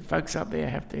Station, do the folks up there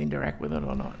have to interact with it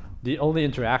or not? The only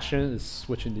interaction is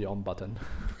switching the on button.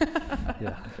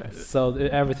 Yeah. So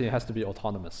everything has to be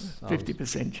autonomous.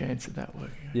 50% chance of that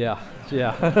working. Yeah.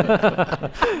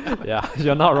 Yeah,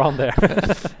 you're not wrong there.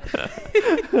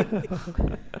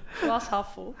 Glass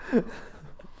half full.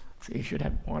 So you should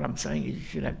have, what I'm saying is you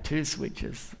should have 2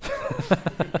 switches.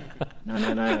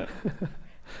 No.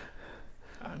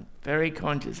 I'm very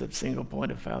conscious of single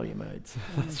point of failure modes.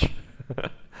 That's true.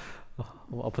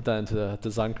 Well, I'll put that into the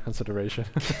design consideration.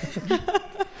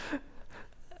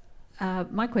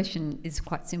 My question is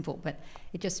quite simple, but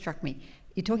it just struck me.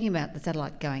 You're talking about the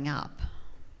satellite going up.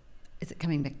 Is it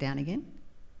coming back down again?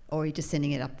 Or are you just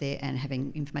sending it up there and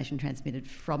having information transmitted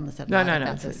from the satellite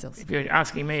about the cells? If you're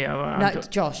asking me... no, it's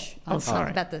Josh.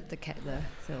 Sorry. About the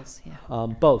cells, yeah.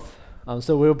 Both.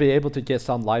 So we'll be able to get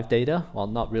some live data, well,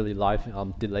 not really live,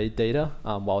 delayed data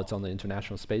while it's on the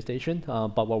International Space Station.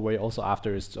 But what we're also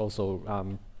after is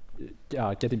also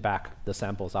getting back the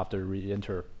samples after we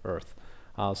re-enter Earth.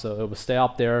 So it will stay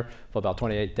up there for about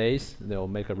 28 days. They'll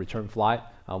make a return flight.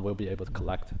 We'll be able to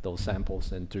collect those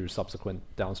samples and do subsequent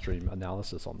downstream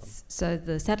analysis on them. So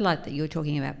the satellite that you were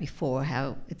talking about before,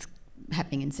 how it's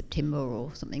happening in September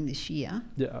or something this year?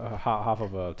 Yeah, half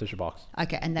of a tissue box.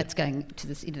 Okay, and that's going to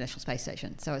this International Space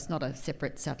Station. So it's not a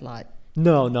separate satellite?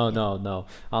 No.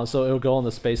 So it'll go on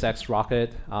the SpaceX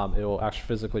rocket. It will actually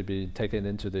physically be taken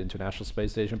into the International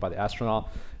Space Station by the astronaut.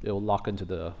 It will lock into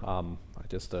the,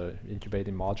 the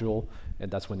incubating module,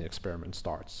 and that's when the experiment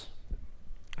starts.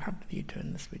 How do you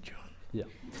turn the switch on? Yeah.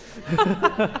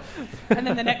 And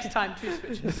then the next time, 2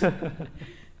 switches.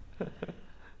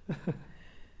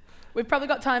 We've probably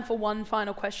got time for one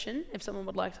final question, if someone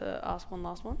would like to ask one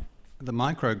last one. The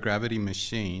microgravity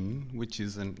machine, which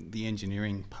is the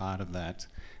engineering part of that,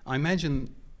 I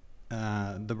imagine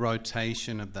the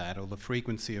rotation of that, or the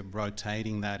frequency of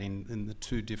rotating that in the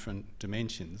 2 different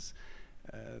dimensions,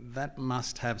 that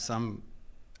must have some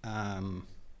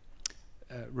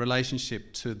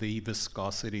relationship to the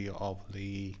viscosity of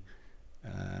the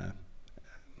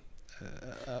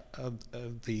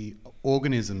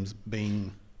organisms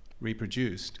being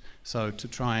reproduced, so to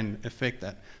try and affect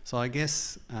that. So I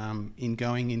guess in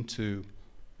going into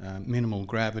minimal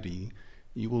gravity,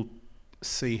 you will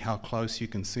see how close you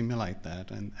can simulate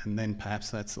that, and then perhaps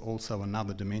that's also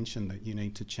another dimension that you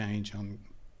need to change on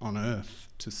Earth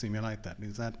to simulate that.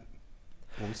 Is that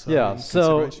also yeah,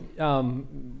 so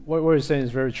what you're saying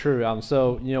is very true.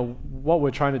 So what we're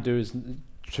trying to do is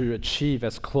to achieve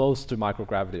as close to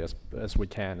microgravity as we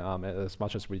can, as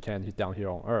much as we can down here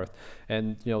on Earth.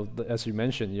 And as you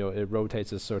mentioned, it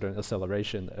rotates a certain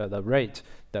acceleration, the rate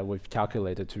that we've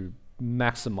calculated to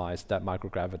maximize that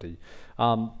microgravity.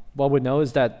 What we know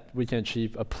is that we can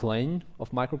achieve a plane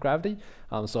of microgravity.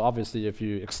 So obviously, if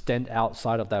you extend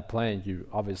outside of that plane, you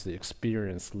obviously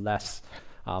experience less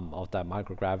of that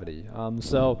microgravity.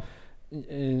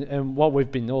 And what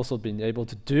we've also been able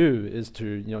to do is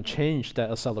to change that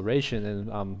acceleration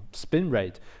and spin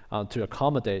rate to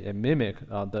accommodate and mimic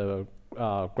the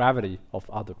gravity of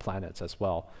other planets as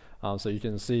well. So you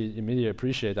can immediately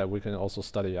appreciate that we can also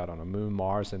study out on the Moon,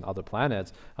 Mars, and other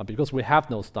planets because we have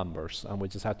those numbers, and we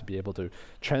just have to be able to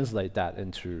translate that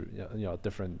into a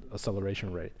different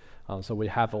acceleration rate. So we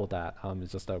have all that.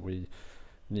 It's just that we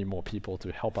need more people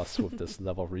to help us with this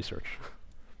level of research.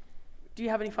 Do you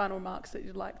have any final remarks that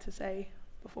you'd like to say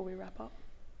before we wrap up?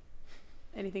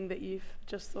 Anything that you've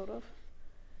just thought of?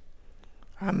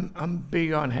 I'm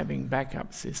big on having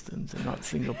backup systems and not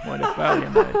single point of failure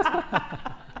modes.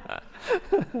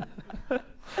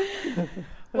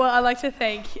 Well, I'd like to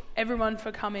thank everyone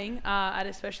for coming. I'd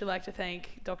especially like to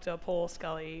thank Dr. Paul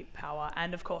Scully-Power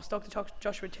and, of course, Dr.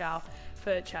 Joshua Chou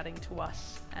for chatting to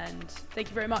us. And thank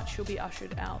you very much. You'll be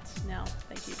ushered out now.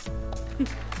 Thank you.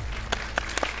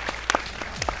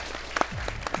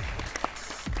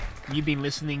 You've been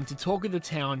listening to Talk of the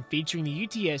Town featuring the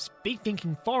UTS Big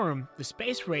Thinking Forum, the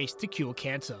space race to cure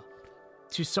cancer.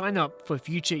 To sign up for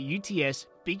future UTS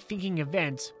Big Thinking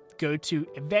events, go to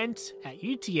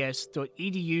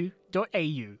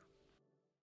events@uts.edu.au.